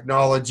with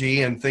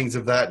technology and things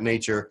of that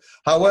nature.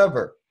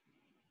 However,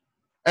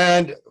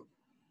 and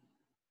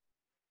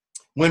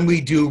when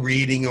we do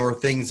reading or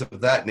things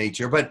of that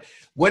nature, but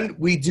when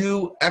we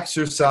do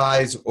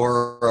exercise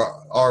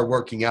or are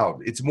working out,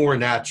 it's more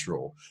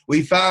natural.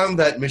 We found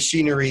that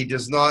machinery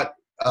does not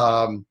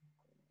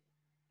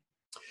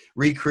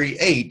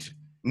recreate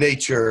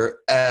nature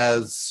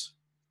as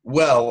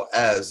well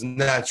as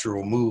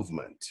natural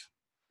movement.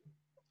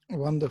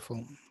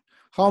 Wonderful.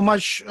 How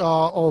much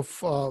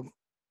of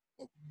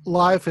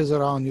life is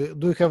around you?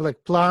 Do you have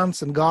like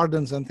plants and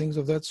gardens and things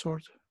of that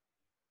sort?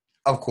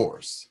 Of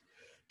course.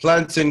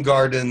 Plants and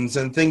gardens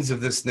and things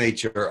of this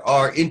nature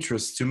are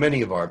interests to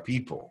many of our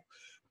people.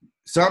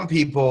 Some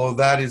people,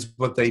 that is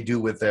what they do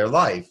with their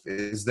life,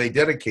 is they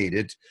dedicate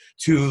it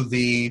to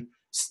the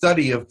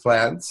study of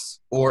plants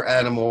or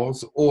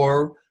animals,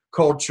 or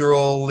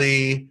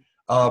culturally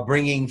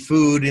bringing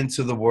food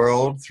into the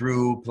world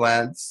through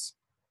plants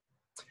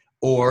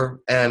or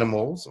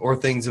animals or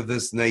things of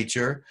this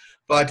nature.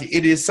 But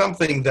it is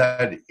something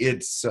that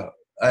it's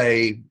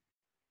a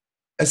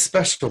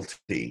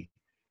specialty.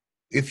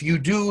 If you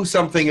do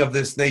something of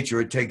this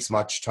nature, it takes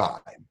much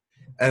time.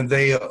 And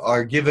they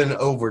are given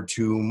over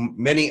to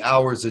many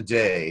hours a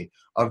day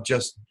of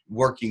just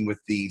working with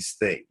these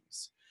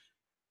things.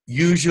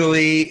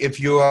 Usually, if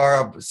you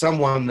are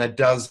someone that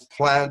does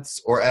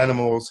plants or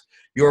animals,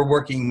 you're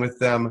working with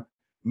them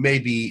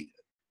maybe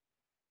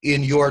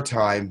in your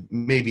time,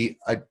 maybe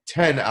a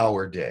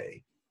 10-hour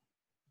day.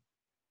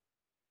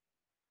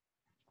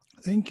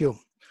 Thank you.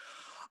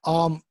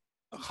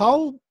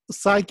 How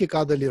psychic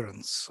are the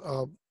Lyrans?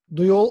 Are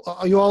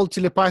you all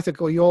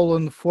telepathic, or you all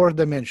in fourth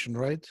dimension,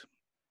 right?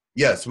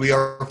 Yes, we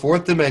are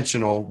fourth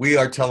dimensional. We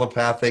are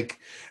telepathic,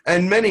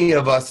 and many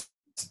of us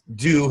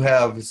do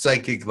have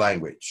psychic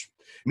language,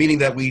 meaning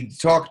that we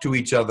talk to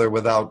each other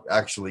without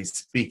actually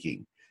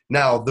speaking.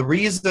 Now, the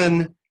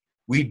reason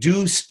we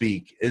do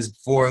speak is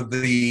for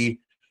the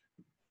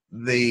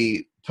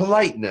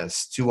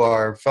politeness to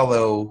our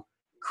fellow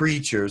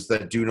creatures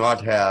that do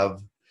not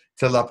have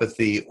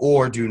telepathy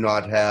or do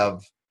not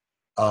have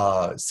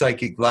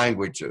psychic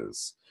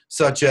languages,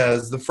 such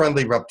as the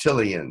friendly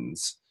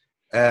reptilians,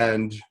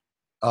 and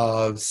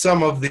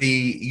some of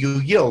the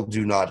Yahyel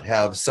do not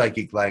have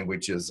psychic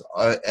languages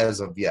as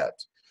of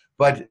yet,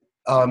 but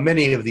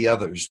many of the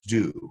others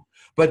do.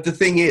 But the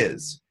thing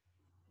is,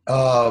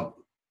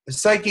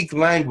 psychic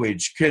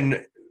language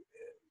can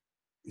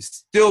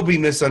still be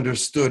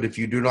misunderstood if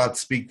you do not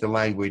speak the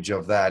language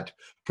of that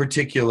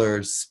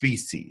particular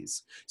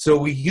species. So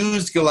we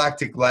use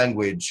galactic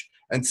language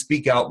and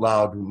speak out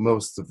loud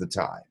most of the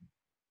time.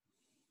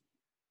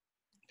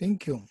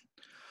 Thank you.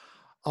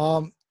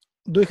 Do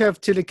you have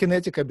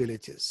telekinetic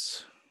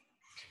abilities?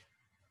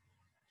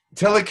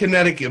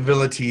 Telekinetic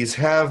abilities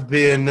have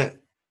been,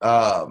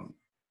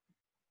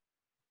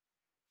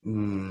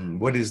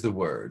 what is the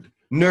word?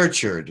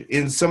 Nurtured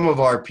in some of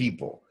our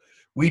people.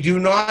 We do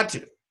not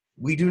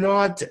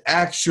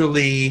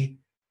actually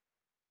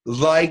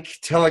like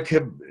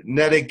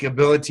telekinetic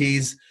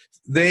abilities.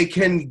 They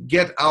can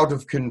get out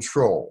of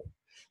control.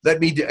 Let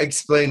me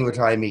explain what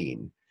I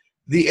mean.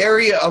 The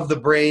area of the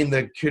brain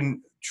that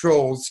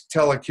controls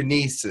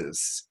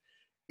telekinesis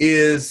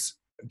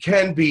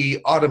can be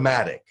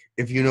automatic,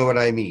 if you know what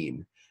I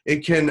mean.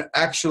 It can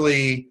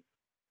actually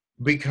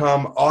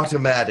become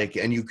automatic,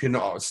 and you can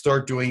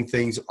start doing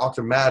things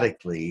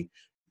automatically,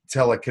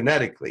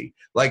 telekinetically,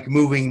 like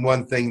moving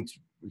one thing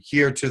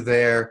here to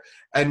there,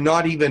 and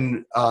not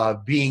even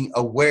being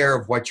aware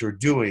of what you're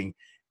doing.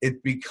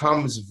 It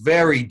becomes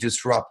very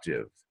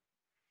disruptive.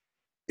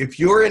 If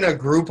you're in a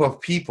group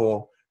of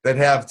people that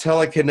have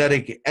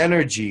telekinetic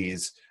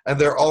energies and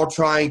they're all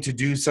trying to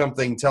do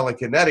something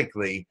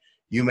telekinetically,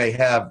 you may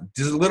have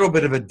a little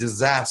bit of a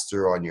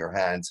disaster on your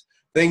hands,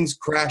 things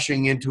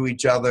crashing into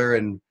each other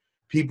and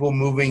people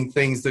moving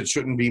things that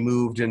shouldn't be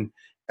moved. And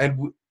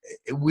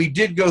we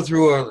did go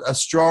through a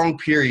strong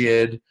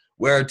period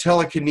where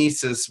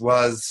telekinesis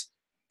was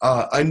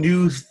a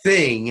new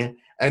thing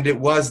and it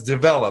was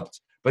developed,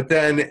 but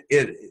then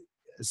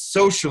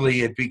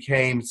socially it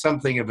became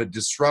something of a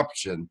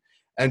disruption.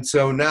 And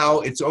so now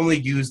it's only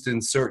used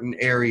in certain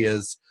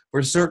areas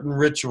for certain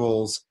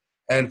rituals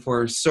and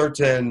for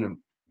certain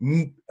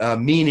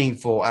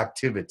meaningful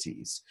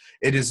activities.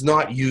 It is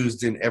not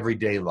used in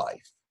everyday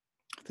life.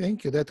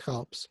 Thank you, that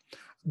helps.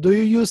 Do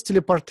you use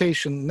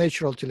teleportation,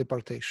 natural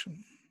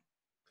teleportation?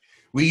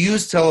 We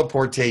use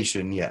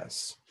teleportation,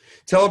 yes.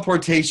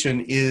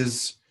 Teleportation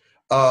is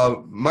a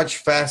much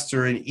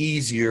faster and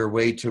easier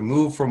way to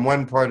move from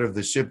one part of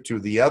the ship to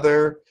the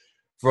other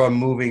from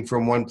moving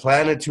from one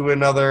planet to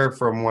another,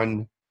 from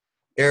one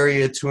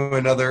area to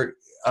another.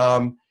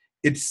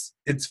 It's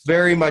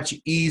very much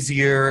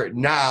easier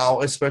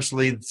now,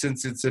 especially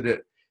since it's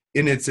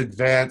in its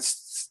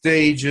advanced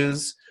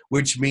stages,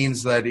 which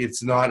means that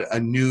it's not a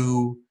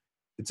new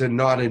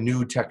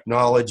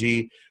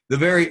technology. The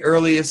very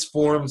earliest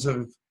forms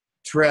of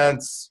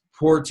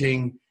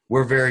transporting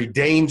were very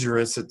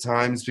dangerous at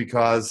times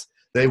because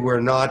they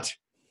were not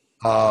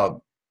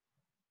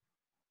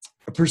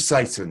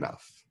precise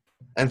enough,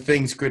 and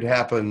things could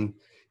happen.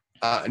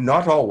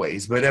 Not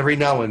always, but every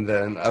now and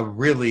then a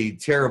really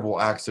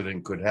terrible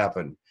accident could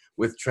happen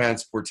with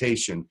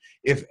transportation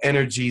if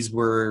energies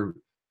were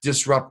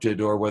disrupted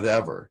or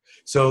whatever.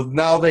 So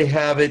now they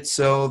have it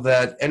so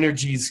that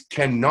energies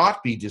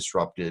cannot be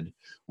disrupted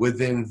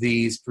within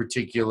these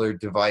particular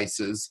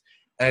devices,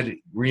 and it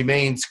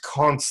remains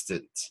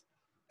constant.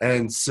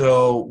 And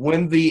so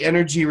when the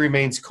energy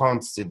remains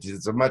constant,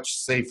 it's a much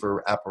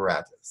safer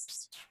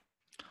apparatus.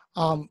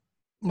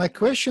 My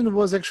question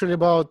was actually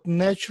about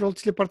natural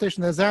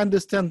teleportation. As I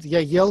understand,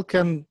 Yahyel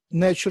can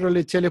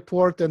naturally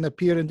teleport and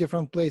appear in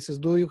different places.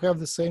 Do you have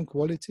the same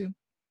quality?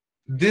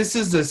 This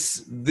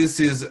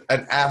is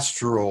an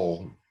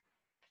astral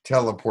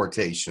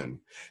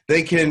teleportation.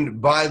 They can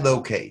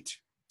bilocate.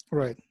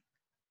 Right.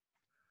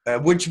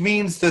 Which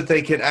means that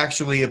they can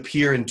actually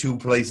appear in two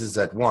places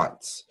at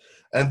once.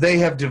 And they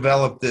have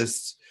developed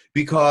this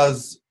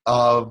because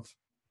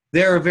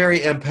they're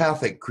very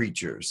empathic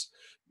creatures.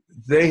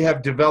 They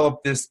have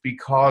developed this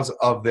because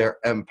of their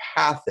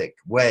empathic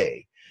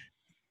way.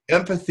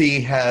 Empathy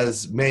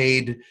has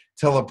made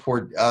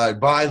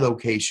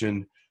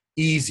bilocation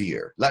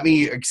easier. Let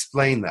me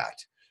explain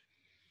that.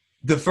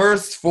 The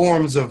first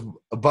forms of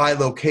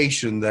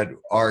bilocation that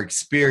are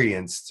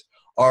experienced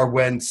are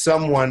when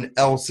someone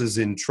else is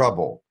in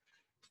trouble.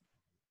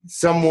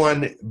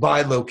 Someone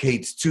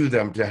bilocates to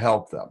them to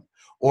help them.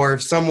 Or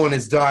if someone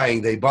is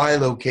dying, they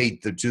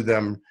bilocate to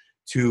them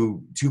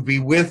to be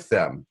with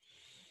them.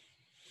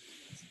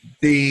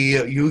 The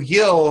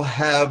Yahyel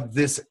have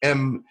this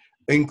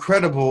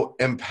incredible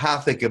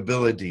empathic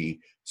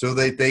ability so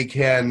that they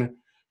can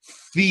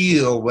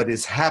feel what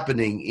is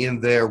happening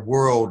in their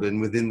world and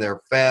within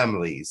their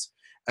families.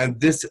 And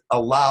this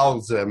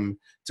allows them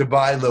to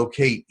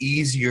bilocate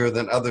easier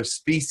than other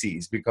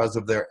species because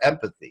of their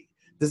empathy.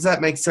 Does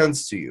that make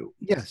sense to you?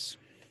 Yes.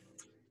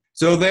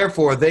 So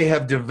therefore, they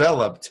have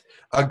developed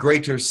a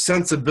greater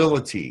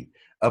sensibility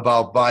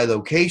about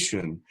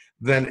bilocation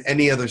than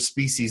any other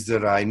species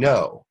that I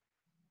know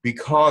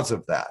because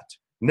of that.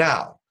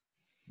 Now,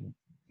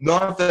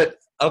 not that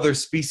other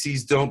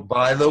species don't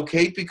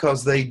bilocate,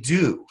 because they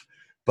do,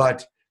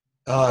 but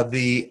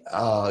the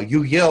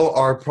Yahyel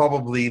are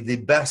probably the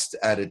best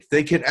at it.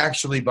 They can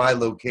actually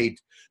bilocate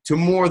to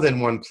more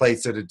than one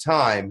place at a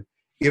time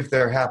if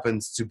there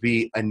happens to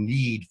be a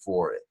need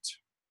for it.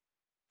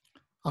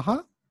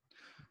 Uh-huh.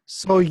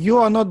 So you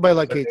are not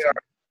bilocating.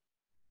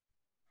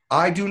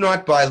 I do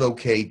not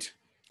bilocate.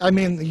 I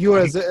mean, you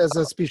as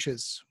a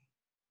species.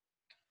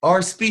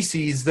 Our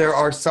species, there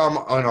are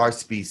some in our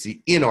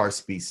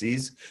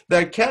species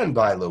that can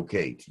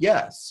bilocate,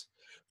 yes.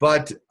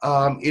 But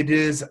it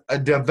is a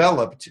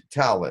developed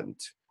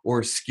talent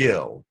or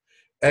skill,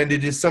 and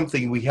it is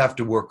something we have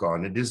to work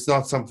on. It is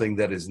not something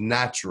that is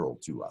natural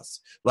to us,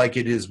 like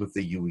it is with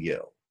the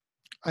Yahyel.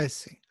 I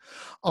see.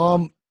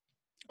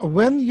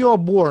 When you're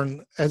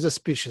born as a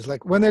species,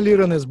 like when a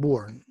Lyran is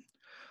born,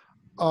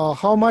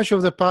 how much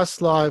of the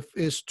past life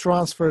is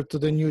transferred to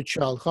the new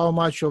child? How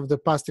much of the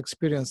past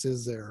experience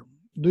is there?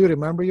 Do you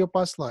remember your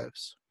past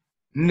lives?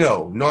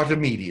 No, not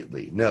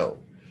immediately, no.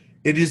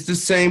 It is the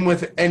same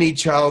with any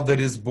child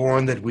that is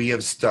born that we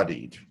have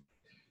studied.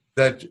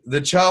 That the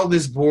child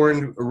is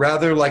born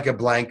rather like a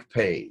blank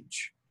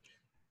page.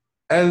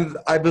 And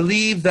I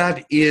believe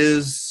that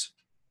is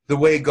the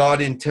way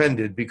God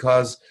intended,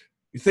 because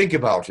think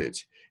about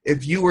it.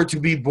 If you were to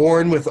be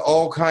born with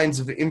all kinds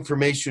of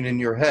information in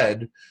your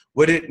head,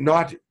 would it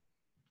not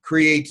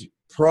create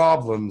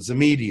problems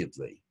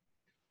immediately?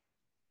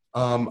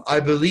 I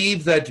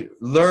believe that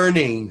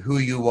learning who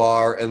you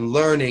are and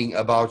learning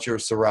about your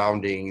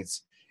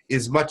surroundings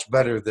is much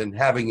better than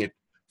having it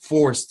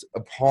forced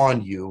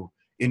upon you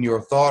in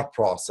your thought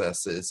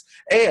processes,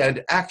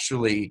 and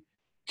actually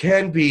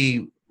can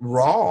be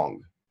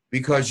wrong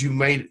because you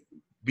may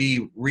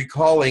be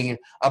recalling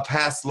a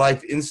past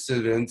life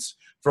incident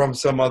from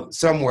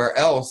somewhere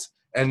else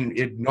and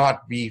it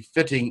not be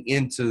fitting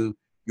into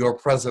your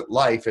present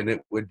life, and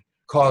it would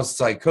cause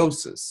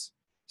psychosis.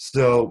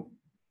 So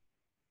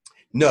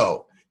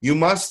no, you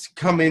must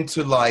come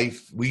into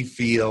life, we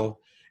feel,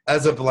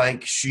 as a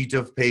blank sheet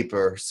of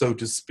paper, so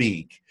to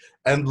speak,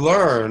 and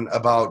learn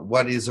about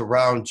what is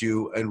around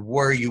you and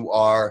where you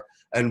are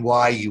and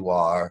why you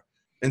are,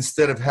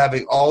 instead of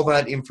having all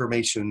that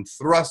information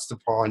thrust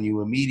upon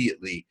you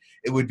immediately.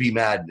 It would be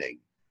maddening.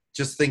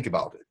 Just think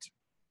about it.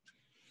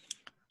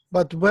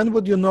 But when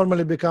would you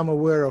normally become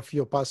aware of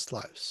your past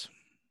lives?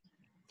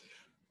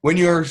 When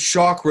your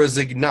chakras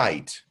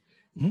ignite,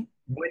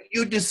 when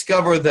you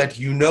discover that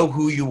you know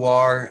who you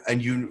are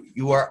and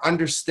you are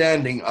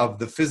understanding of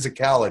the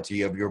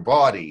physicality of your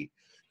body,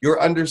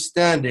 you're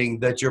understanding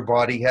that your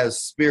body has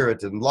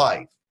spirit and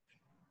life,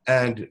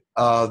 and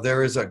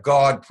there is a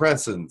God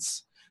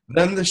presence,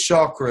 then the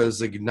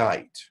chakras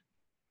ignite.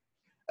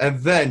 And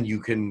then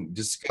you can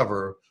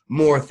discover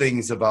more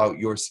things about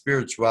your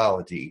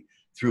spirituality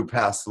through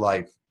past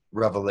life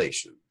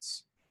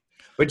revelations.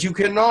 But you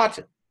cannot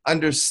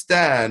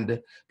understand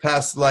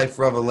past life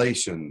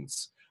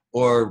revelations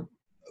or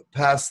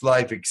past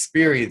life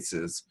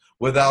experiences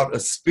without a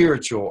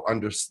spiritual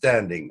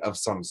understanding of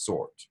some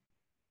sort.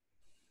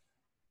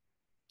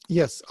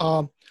 Yes.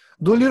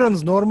 Do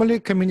Lyrans normally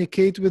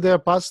communicate with their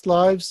past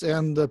lives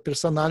and the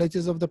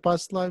personalities of the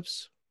past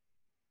lives?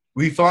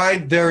 We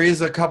find there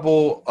is a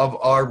couple of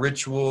our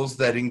rituals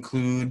that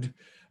include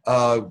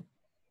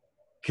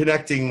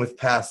connecting with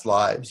past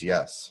lives,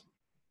 yes.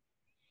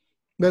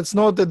 That's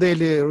not the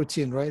daily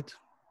routine, right?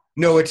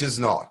 No, it is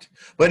not.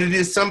 But it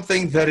is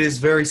something that is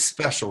very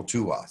special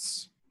to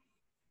us.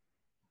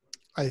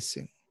 I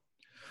see.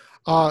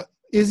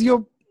 Is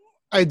your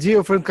idea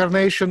of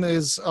reincarnation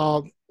is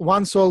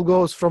one soul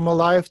goes from a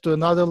life to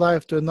another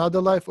life to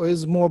another life, or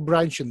is more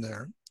branching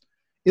there?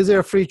 Is there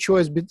a free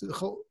choice?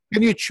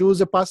 Can you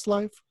choose a past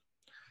life?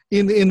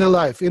 In a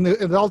life, in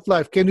an adult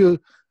life, can you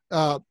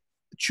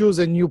choose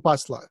a new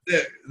past life?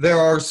 There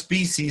are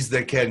species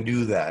that can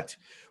do that.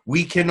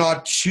 We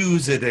cannot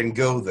choose it and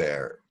go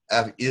there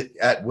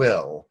at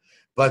will,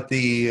 but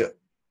the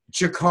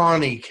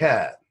Chicani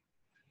can.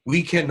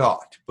 We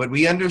cannot, but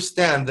we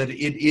understand that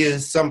it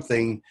is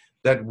something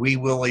that we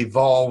will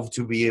evolve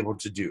to be able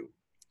to do.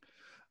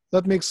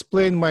 Let me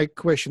explain my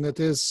question. It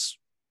is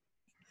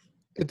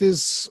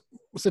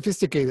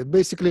sophisticated.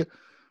 Basically,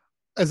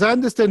 as I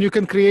understand, you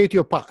can create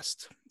your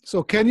past.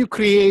 So can you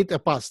create a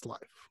past life?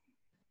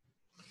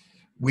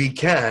 We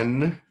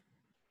can,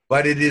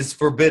 but it is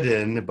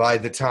forbidden by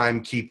the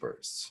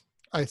timekeepers.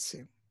 I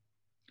see.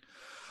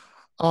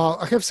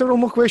 I have several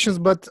more questions,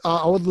 but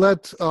I would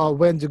let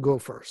Wendy go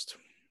first.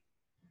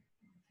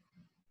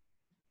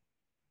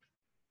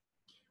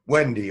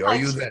 Wendy, are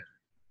you there?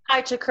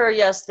 Hi, Tekkrr.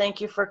 Yes,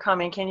 thank you for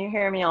coming. Can you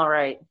hear me all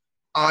right?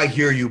 I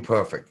hear you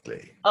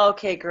perfectly.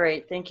 Okay,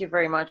 great. Thank you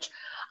very much.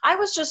 I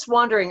was just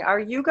wondering,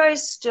 do you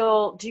guys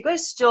still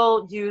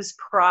use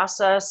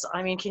process?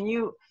 I mean,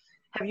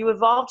 have you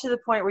evolved to the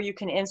point where you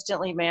can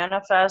instantly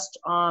manifest?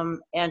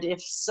 And if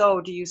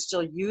so, do you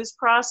still use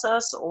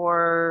process,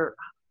 or?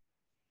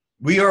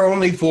 We are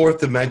only fourth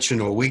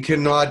dimensional. We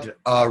cannot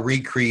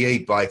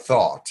recreate by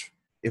thought,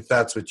 if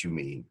that's what you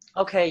mean.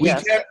 Okay, we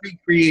yes. can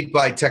recreate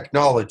by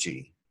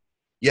technology.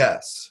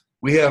 Yes,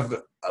 we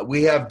have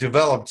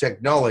developed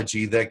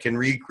technology that can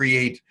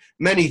recreate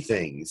many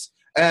things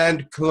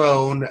and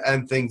clone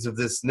and things of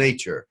this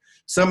nature.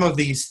 Some of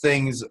these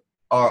things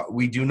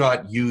we do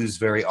not use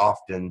very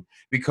often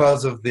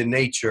because of the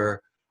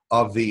nature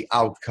of the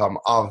outcome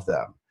of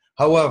them.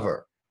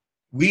 However,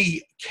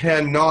 we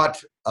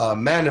cannot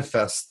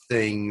manifest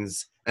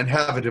things and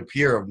have it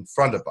appear in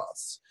front of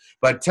us.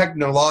 But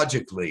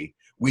technologically,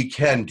 we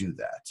can do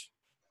that.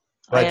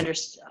 But I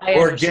understand.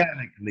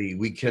 Organically,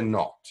 we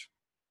cannot.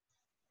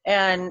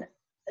 And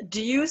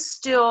do you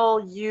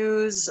still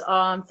use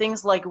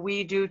things like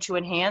we do to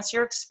enhance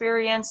your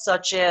experience,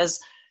 such as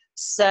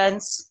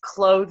scents,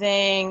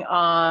 clothing,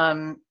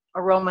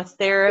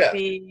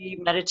 aromatherapy,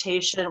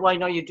 meditation? Well, I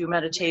know you do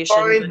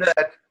meditation.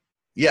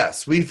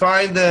 Yes, we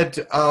find that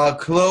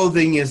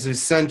clothing is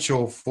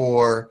essential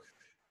for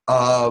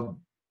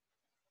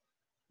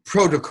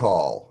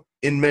protocol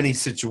in many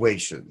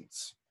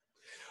situations.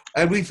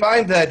 And we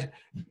find that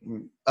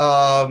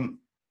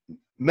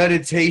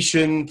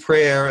meditation,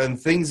 prayer, and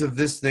things of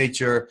this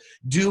nature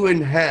do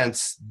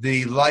enhance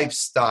the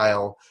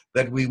lifestyle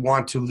that we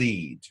want to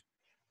lead,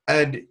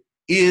 and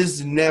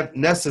is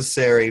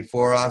necessary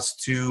for us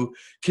to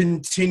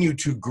continue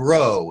to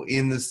grow,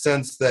 in the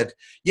sense that,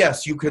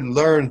 yes, you can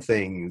learn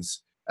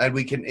things and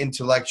we can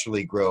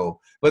intellectually grow,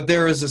 but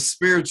there is a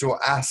spiritual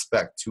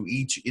aspect to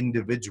each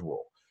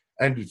individual.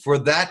 And for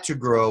that to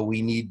grow,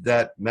 we need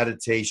that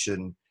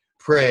meditation,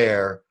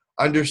 prayer,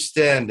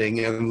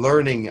 understanding, and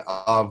learning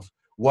of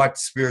what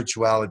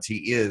spirituality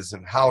is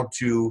and how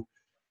to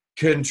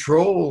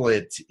control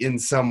it in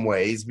some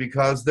ways,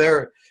 because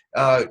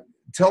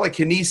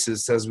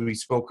telekinesis, as we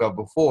spoke of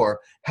before,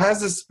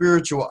 has a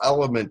spiritual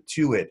element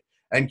to it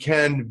and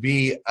can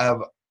be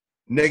of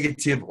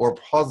negative or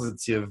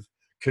positive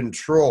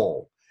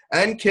control,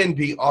 and can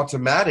be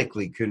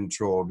automatically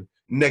controlled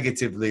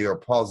negatively or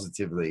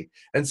positively.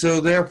 And so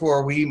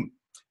therefore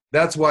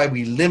that's why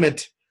we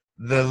limit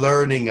the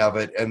learning of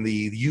it and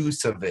the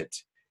use of it.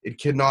 It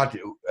cannot,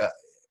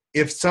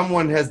 if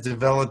someone has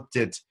developed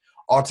it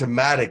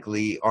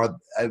automatically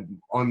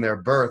on their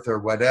birth or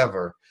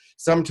whatever,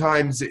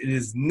 sometimes it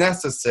is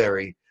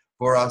necessary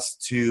for us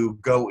to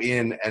go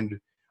in and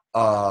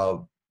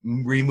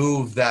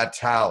remove that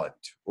talent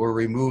or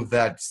remove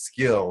that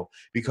skill,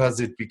 because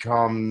it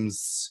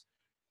becomes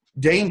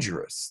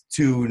dangerous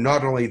to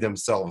not only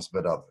themselves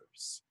but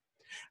others.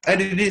 And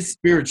it is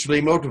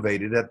spiritually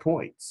motivated at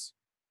points.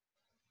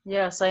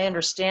 Yes, I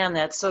understand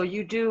that. So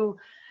you do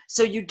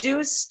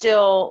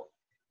still,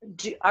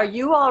 are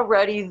you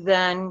already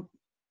then,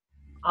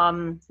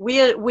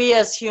 we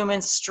as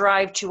humans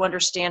strive to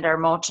understand our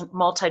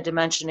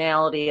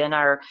multidimensionality and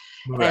our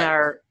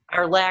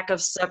lack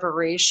of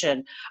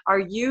separation. Are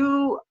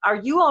you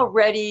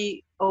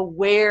already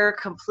aware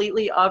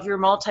completely of your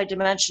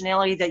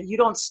multidimensionality, that you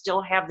don't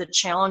still have the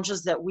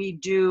challenges that we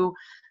do,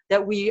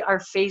 that we are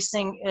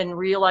facing, and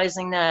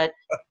realizing that,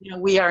 you know,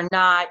 we are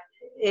not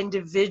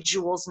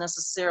individuals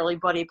necessarily,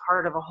 but a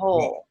part of a whole?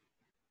 Well,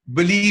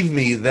 believe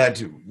me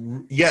that,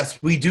 yes,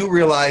 we do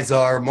realize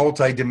our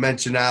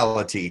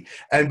multidimensionality,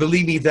 and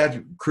believe me,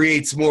 that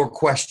creates more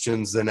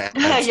questions than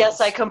answers.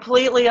 Yes, I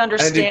completely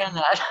understand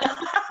that.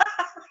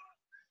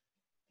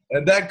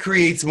 And that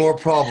creates more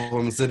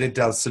problems than it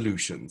does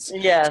solutions.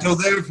 Yes. So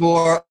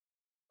therefore,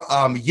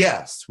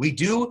 yes, we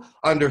do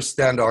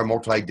understand our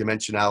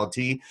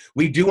multidimensionality.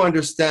 We do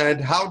understand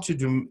how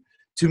to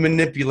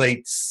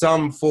manipulate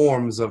some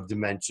forms of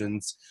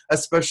dimensions,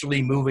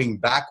 especially moving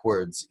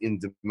backwards in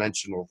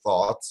dimensional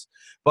thoughts.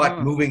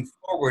 But moving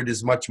forward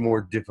is much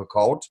more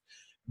difficult,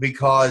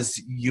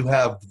 because you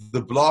have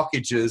the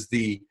blockages,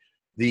 the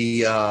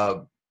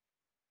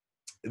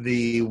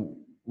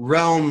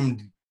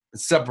realm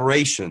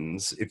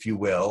separations, if you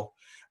will.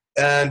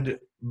 And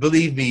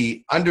believe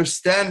me,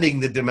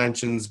 understanding the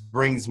dimensions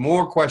brings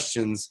more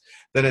questions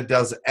than it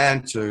does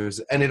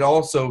answers. And it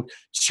also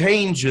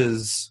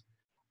changes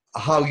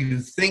how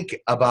you think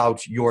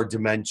about your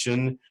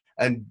dimension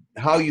and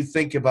how you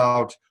think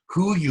about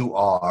who you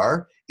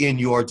are in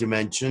your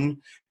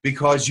dimension,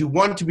 because you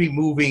want to be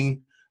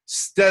moving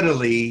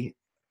steadily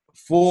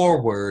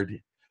forward,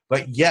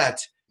 but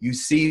yet you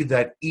see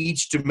that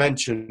each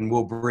dimension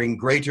will bring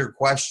greater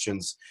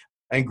questions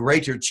and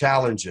greater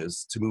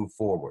challenges to move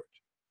forward.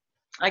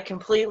 I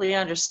completely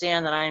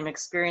understand that. I am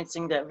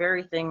experiencing that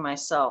very thing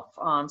myself.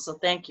 So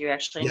thank you.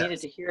 Actually, I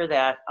needed to hear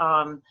that.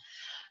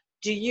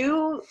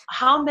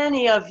 How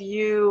many of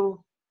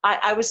you,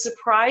 I was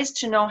surprised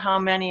to know how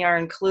many are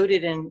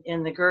included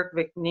in the Girk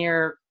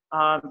Fitneer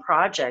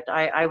project.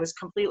 I was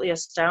completely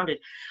astounded.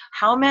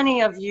 How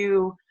many of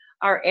you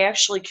are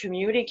actually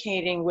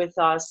communicating with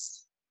us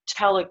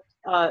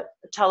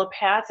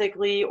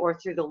telepathically or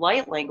through the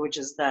light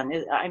languages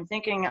then? I'm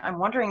thinking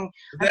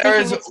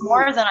it's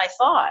more than I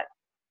thought.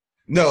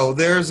 No,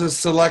 there's a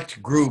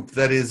select group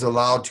that is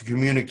allowed to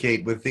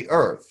communicate with the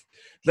Earth.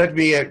 Let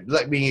me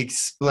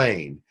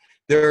explain.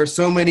 There are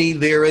so many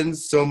Lyrans,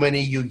 so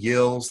many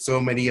Yahyel, so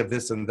many of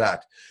this and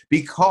that,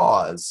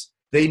 because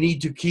they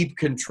need to keep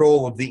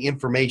control of the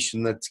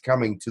information that's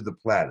coming to the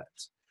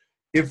planet.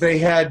 If they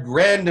had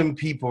random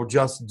people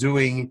just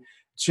doing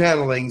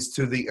channelings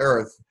to the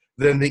Earth,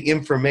 then the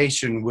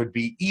information would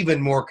be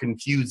even more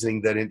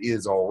confusing than it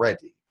is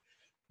already.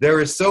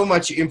 There is so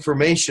much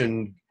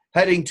information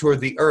heading toward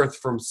the Earth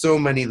from so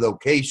many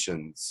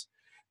locations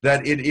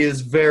that it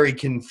is very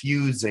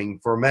confusing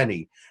for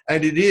many.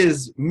 And it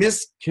is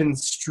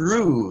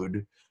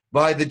misconstrued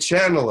by the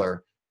channeler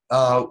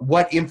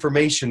what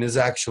information is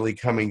actually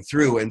coming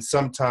through. And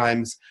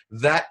sometimes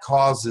that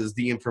causes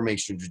the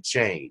information to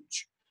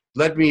change.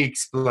 Let me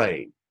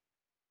explain.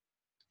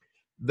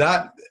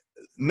 That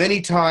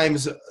many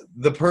times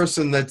the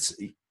person that's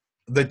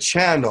the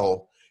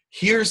channel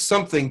hears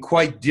something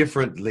quite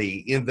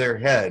differently in their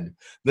head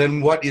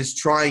than what is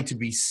trying to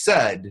be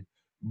said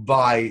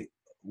by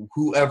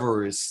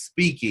whoever is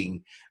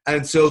speaking.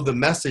 And so the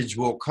message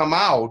will come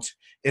out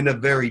in a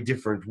very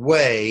different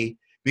way,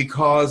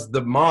 because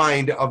the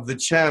mind of the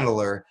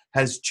channeler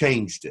has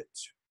changed it,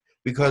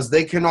 because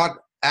they cannot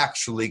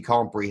actually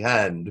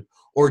comprehend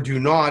or do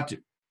not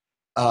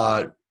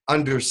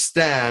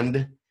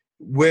understand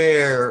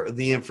where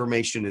the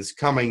information is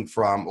coming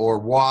from or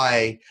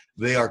why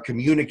they are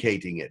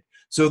communicating it.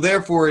 So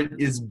therefore, it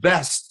is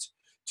best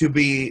to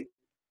be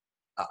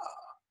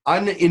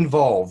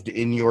uninvolved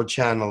in your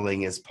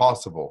channeling as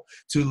possible,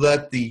 to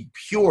let the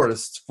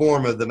purest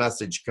form of the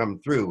message come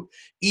through,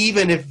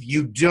 even if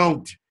you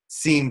don't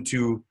seem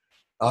to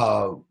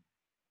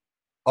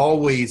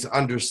always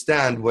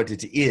understand what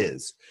it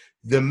is.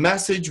 The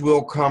message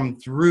will come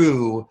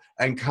through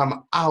and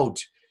come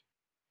out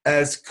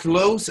as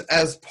close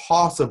as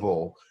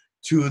possible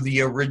to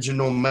the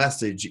original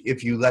message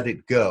if you let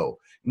it go.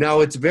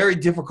 Now, it's very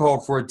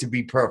difficult for it to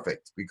be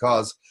perfect,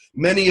 because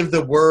many of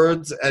the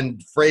words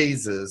and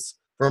phrases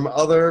from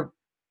other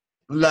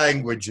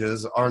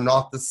languages are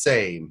not the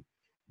same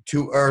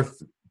to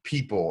Earth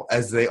people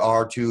as they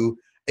are to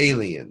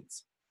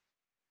aliens.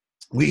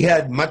 We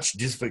had much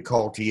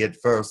difficulty at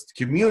first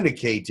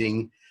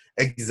communicating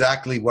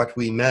exactly what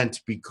we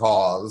meant,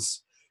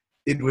 because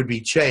it would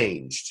be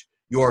changed.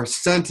 Your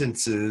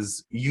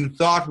sentences, you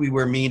thought we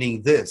were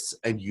meaning this,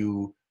 and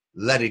you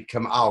let it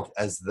come out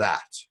as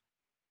that.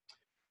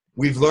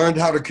 We've learned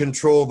how to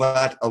control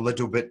that a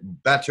little bit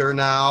better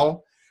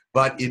now,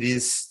 but it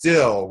is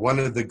still one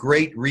of the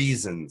great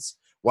reasons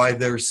why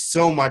there's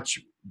so much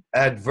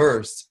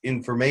adverse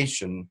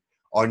information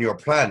on your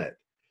planet.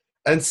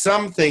 And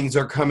some things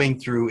are coming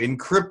through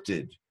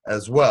encrypted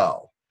as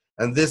well.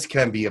 And this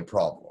can be a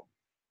problem.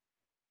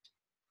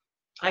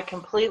 I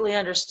completely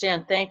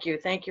understand. Thank you.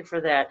 Thank you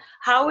for that.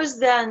 How is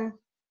then,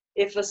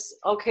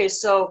 okay,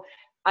 so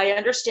I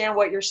understand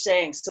what you're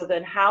saying. So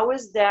then how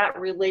is that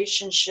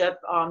relationship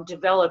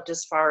developed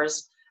as far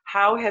as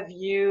how have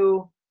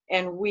you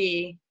and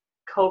we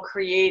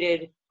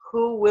co-created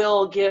who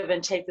will give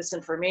and take this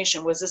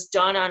information? Was this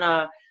done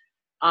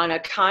on a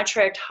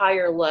contract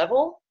higher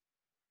level?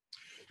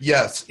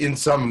 Yes, in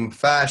some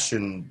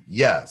fashion,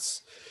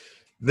 yes.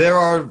 There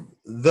are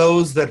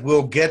those that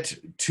will get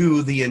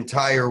to the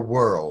entire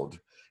world,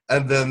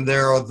 and then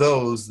there are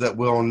those that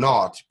will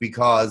not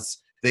because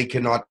they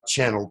cannot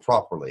channel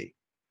properly.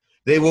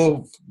 They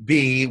will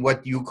be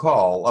what you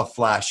call a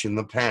flash in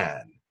the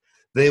pan.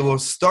 They will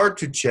start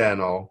to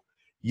channel,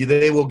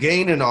 they will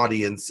gain an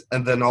audience,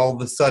 and then all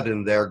of a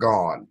sudden they're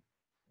gone.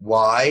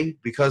 Why?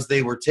 Because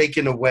they were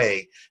taken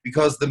away,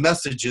 because the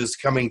messages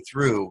coming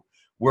through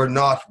were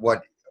not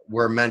what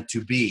were meant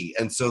to be,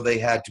 and so they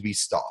had to be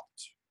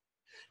stopped.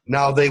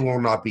 Now they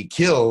will not be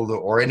killed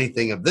or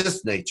anything of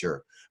this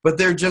nature, but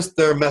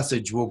their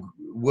message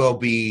will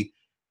be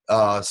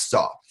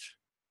stopped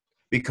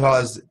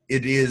because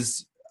it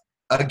is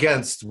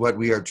against what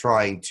we are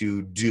trying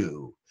to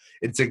do.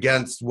 It's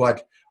against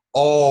what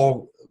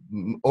all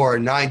or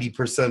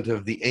 90%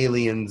 of the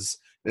aliens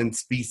and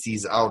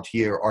species out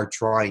here are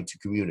trying to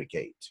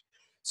communicate.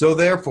 So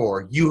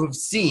therefore, you have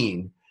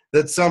seen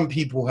that some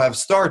people have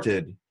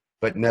started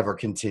but never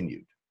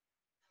continued.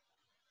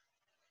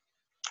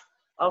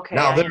 Okay.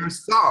 Now, there are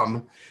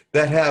some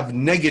that have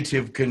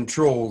negative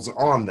controls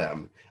on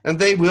them, and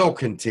they will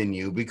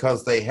continue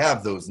because they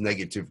have those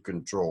negative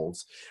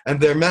controls, and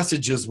their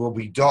messages will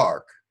be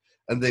dark,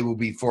 and they will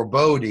be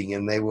foreboding,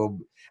 and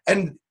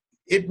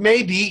it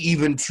may be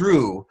even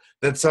true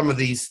that some of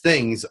these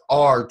things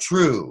are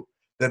true,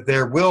 that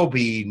there will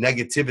be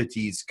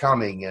negativities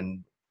coming,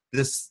 and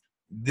this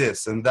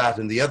and that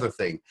and the other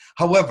thing.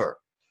 However,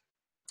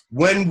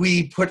 when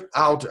we put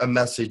out a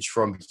message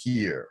from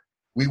here,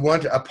 we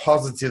want a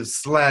positive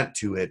slant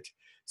to it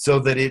so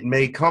that it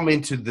may come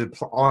onto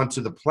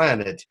the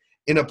planet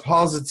in a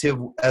positive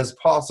as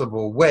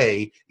possible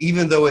way,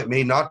 even though it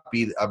may not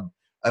be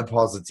a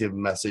positive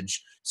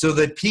message, so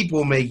that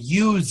people may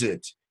use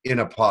it in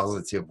a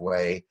positive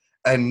way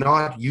and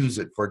not use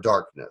it for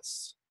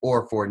darkness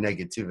or for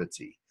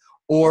negativity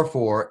or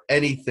for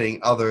anything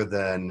other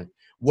than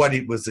what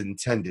it was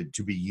intended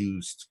to be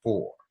used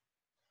for.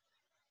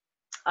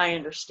 I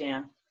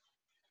understand.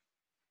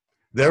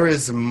 There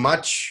is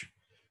much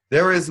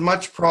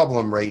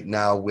problem right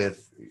now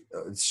with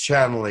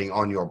channeling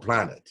on your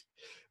planet,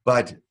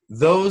 but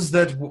those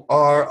that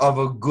are of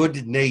a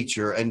good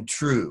nature and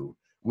true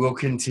will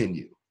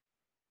continue.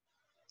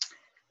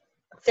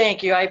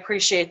 Thank you. I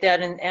appreciate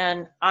that,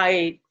 and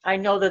I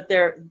know that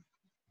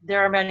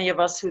there are many of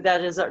us who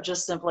that is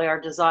just simply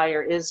our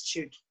desire is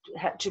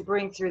to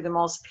bring through the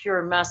most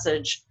pure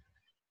message.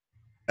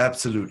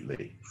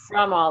 Absolutely.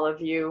 From all of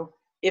you.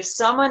 If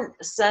someone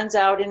sends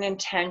out an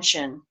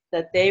intention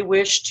that they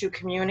wish to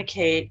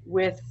communicate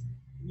with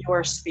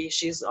your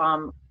species,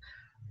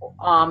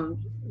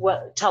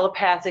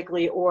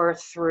 telepathically or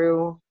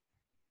through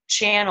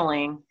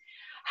channeling,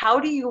 how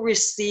do you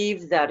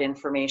receive that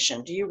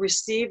information? Do you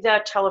receive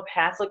that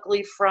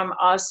telepathically from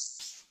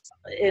us?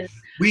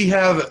 We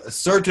have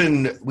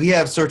certain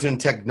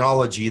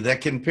technology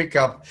that can pick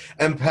up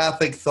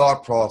empathic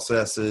thought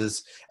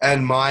processes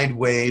and mind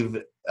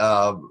wave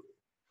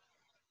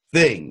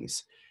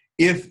things.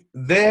 If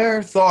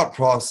their thought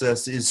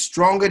process is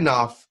strong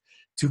enough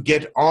to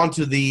get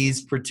onto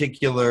these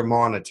particular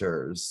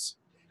monitors,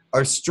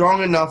 are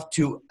strong enough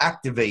to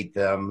activate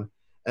them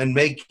and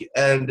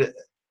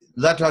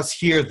let us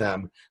hear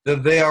them,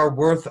 then they are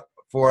worth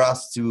for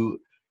us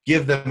to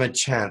give them a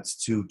chance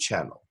to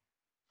channel.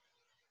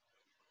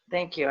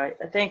 Thank you.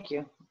 Thank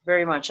you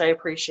very much. I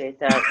appreciate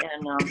that.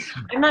 And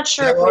I'm not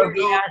sure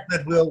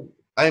if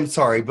I'm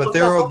sorry, but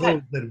there are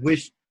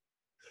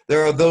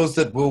those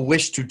that will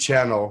wish to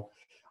channel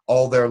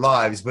all their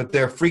lives, but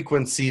their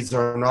frequencies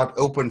are not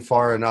open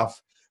far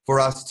enough for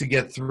us to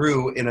get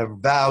through in a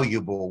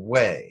valuable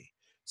way.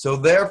 So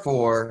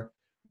therefore,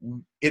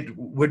 it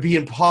would be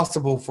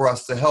impossible for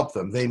us to help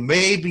them. They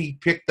may be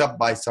picked up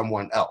by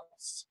someone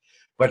else,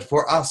 but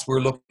for us,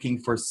 we're looking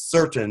for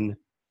certain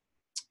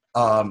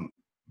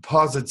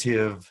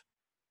positive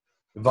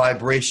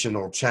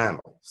vibrational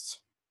channels.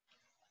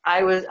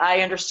 I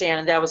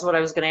understand, and that was what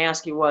I was going to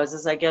ask you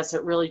is I guess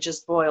it really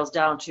just boils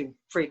down to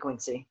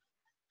frequency.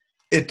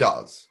 It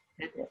does.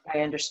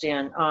 I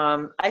understand.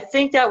 I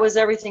think that was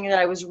everything that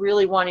I was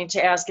really wanting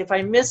to ask. If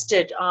I missed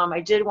it,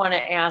 I did want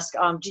to ask,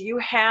 do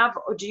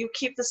you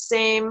keep the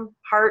same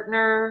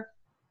partner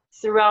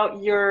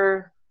throughout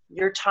your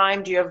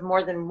time? Do you have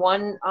more than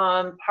one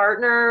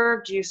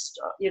partner? Do you,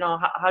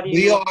 how do you?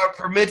 We are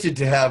permitted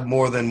to have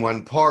more than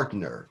one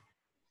partner.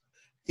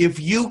 If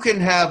you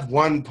can have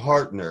one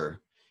partner,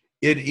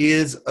 it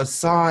is a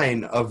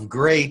sign of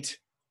great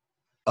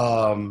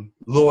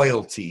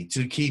loyalty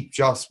to keep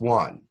just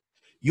one.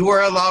 You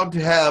are allowed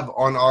to have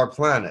on our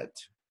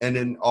planet and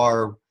in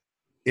our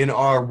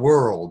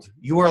world,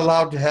 you are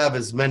allowed to have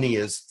as many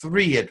as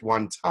 3 at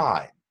one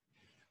time.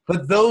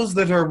 But those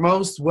that are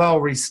most well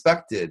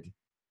respected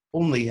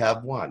only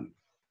have 1.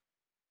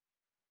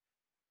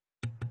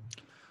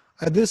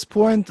 At this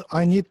point,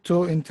 I need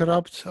to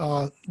interrupt.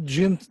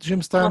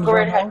 Jim's time. Go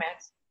right ahead,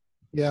 Max.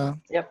 Yeah.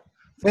 Yep.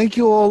 Thank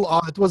you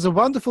all. It was a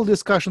wonderful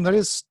discussion. There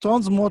is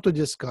tons more to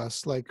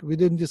discuss. Like we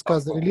didn't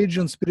discuss the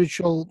religion,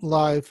 spiritual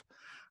life,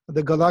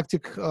 the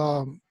galactic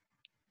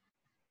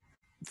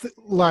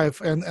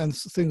life, and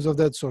things of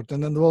that sort,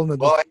 and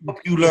involvement. Well, I hope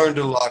you learned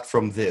a lot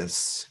from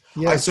this.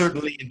 Yes. I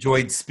certainly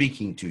enjoyed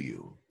speaking to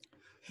you.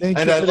 Thank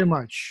you very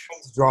much.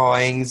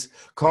 Drawings.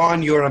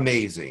 Khan, you're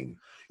amazing.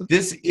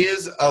 This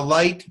is a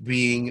light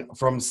being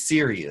from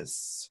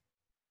Sirius.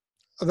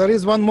 There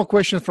is one more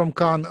question from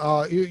Khan.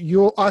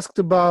 You asked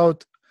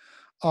about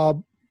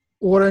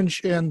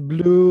orange and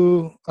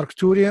blue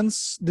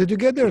Arcturians. Did you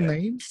get their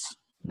names?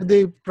 Did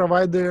they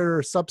provide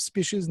their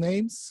subspecies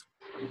names?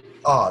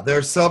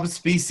 Their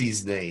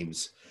subspecies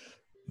names.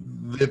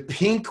 The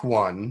pink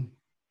one,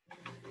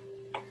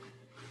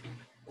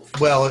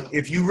 well,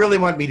 if you really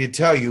want me to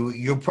tell you,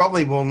 you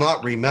probably will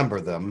not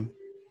remember them.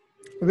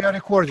 We are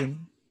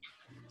recording.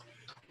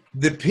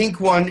 The pink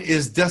one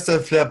is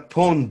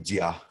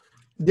𝗪𝗪𝗡𝗧𝗪.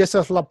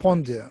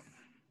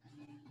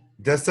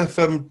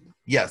 𝗪𝗪𝗡𝗧𝗪.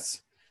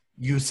 Yes,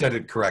 you said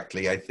it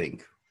correctly, I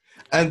think.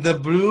 And the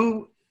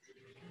blue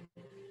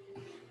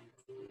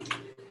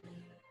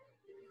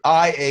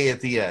IA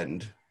at the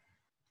end.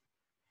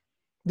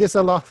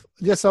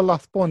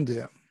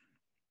 𝗪𝗪𝗡𝗧𝗪.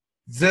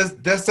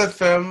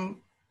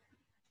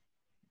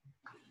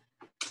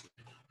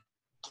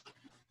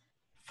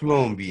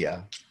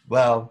 𝗪𝗪𝗡𝗪𝗪𝗡𝗪.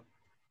 Well,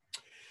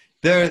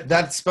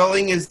 that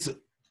spelling is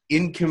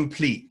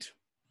incomplete.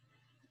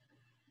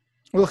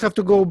 We'll have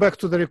to go back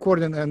to the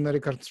recording and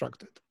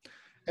reconstruct it.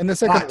 And the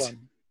second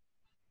one.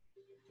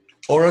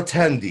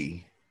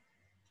 𝗪𝗪𝗡𝗧𝗪.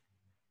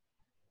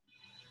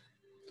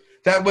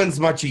 That one's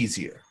much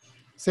easier.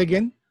 Say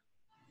again.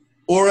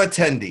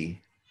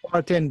 𝗪𝗪𝗡𝗧𝗪.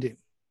 𝗪𝗪𝗡𝗧𝗪.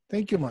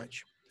 Thank you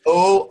much.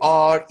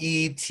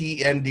 ORETNDI.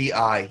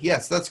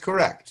 Yes, that's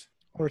correct.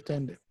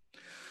 𝗪𝗪𝗡𝗧𝗪.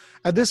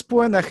 At this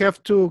point, I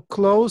have to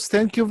close.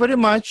 Thank you very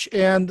much.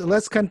 And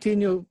let's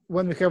continue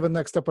when we have a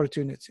next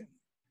opportunity.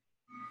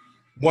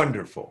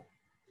 Wonderful.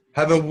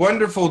 Have a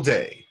wonderful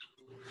day.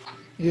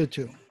 You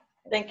too.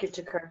 Thank you,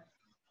 Tekkrr.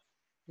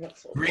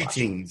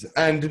 Greetings.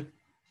 And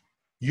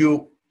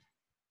you...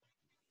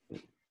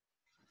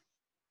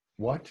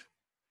 What?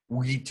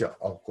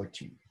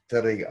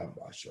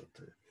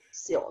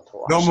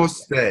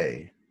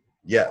 Namaste.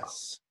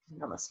 Yes.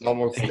 Namaste.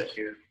 Namaste. Thank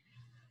you.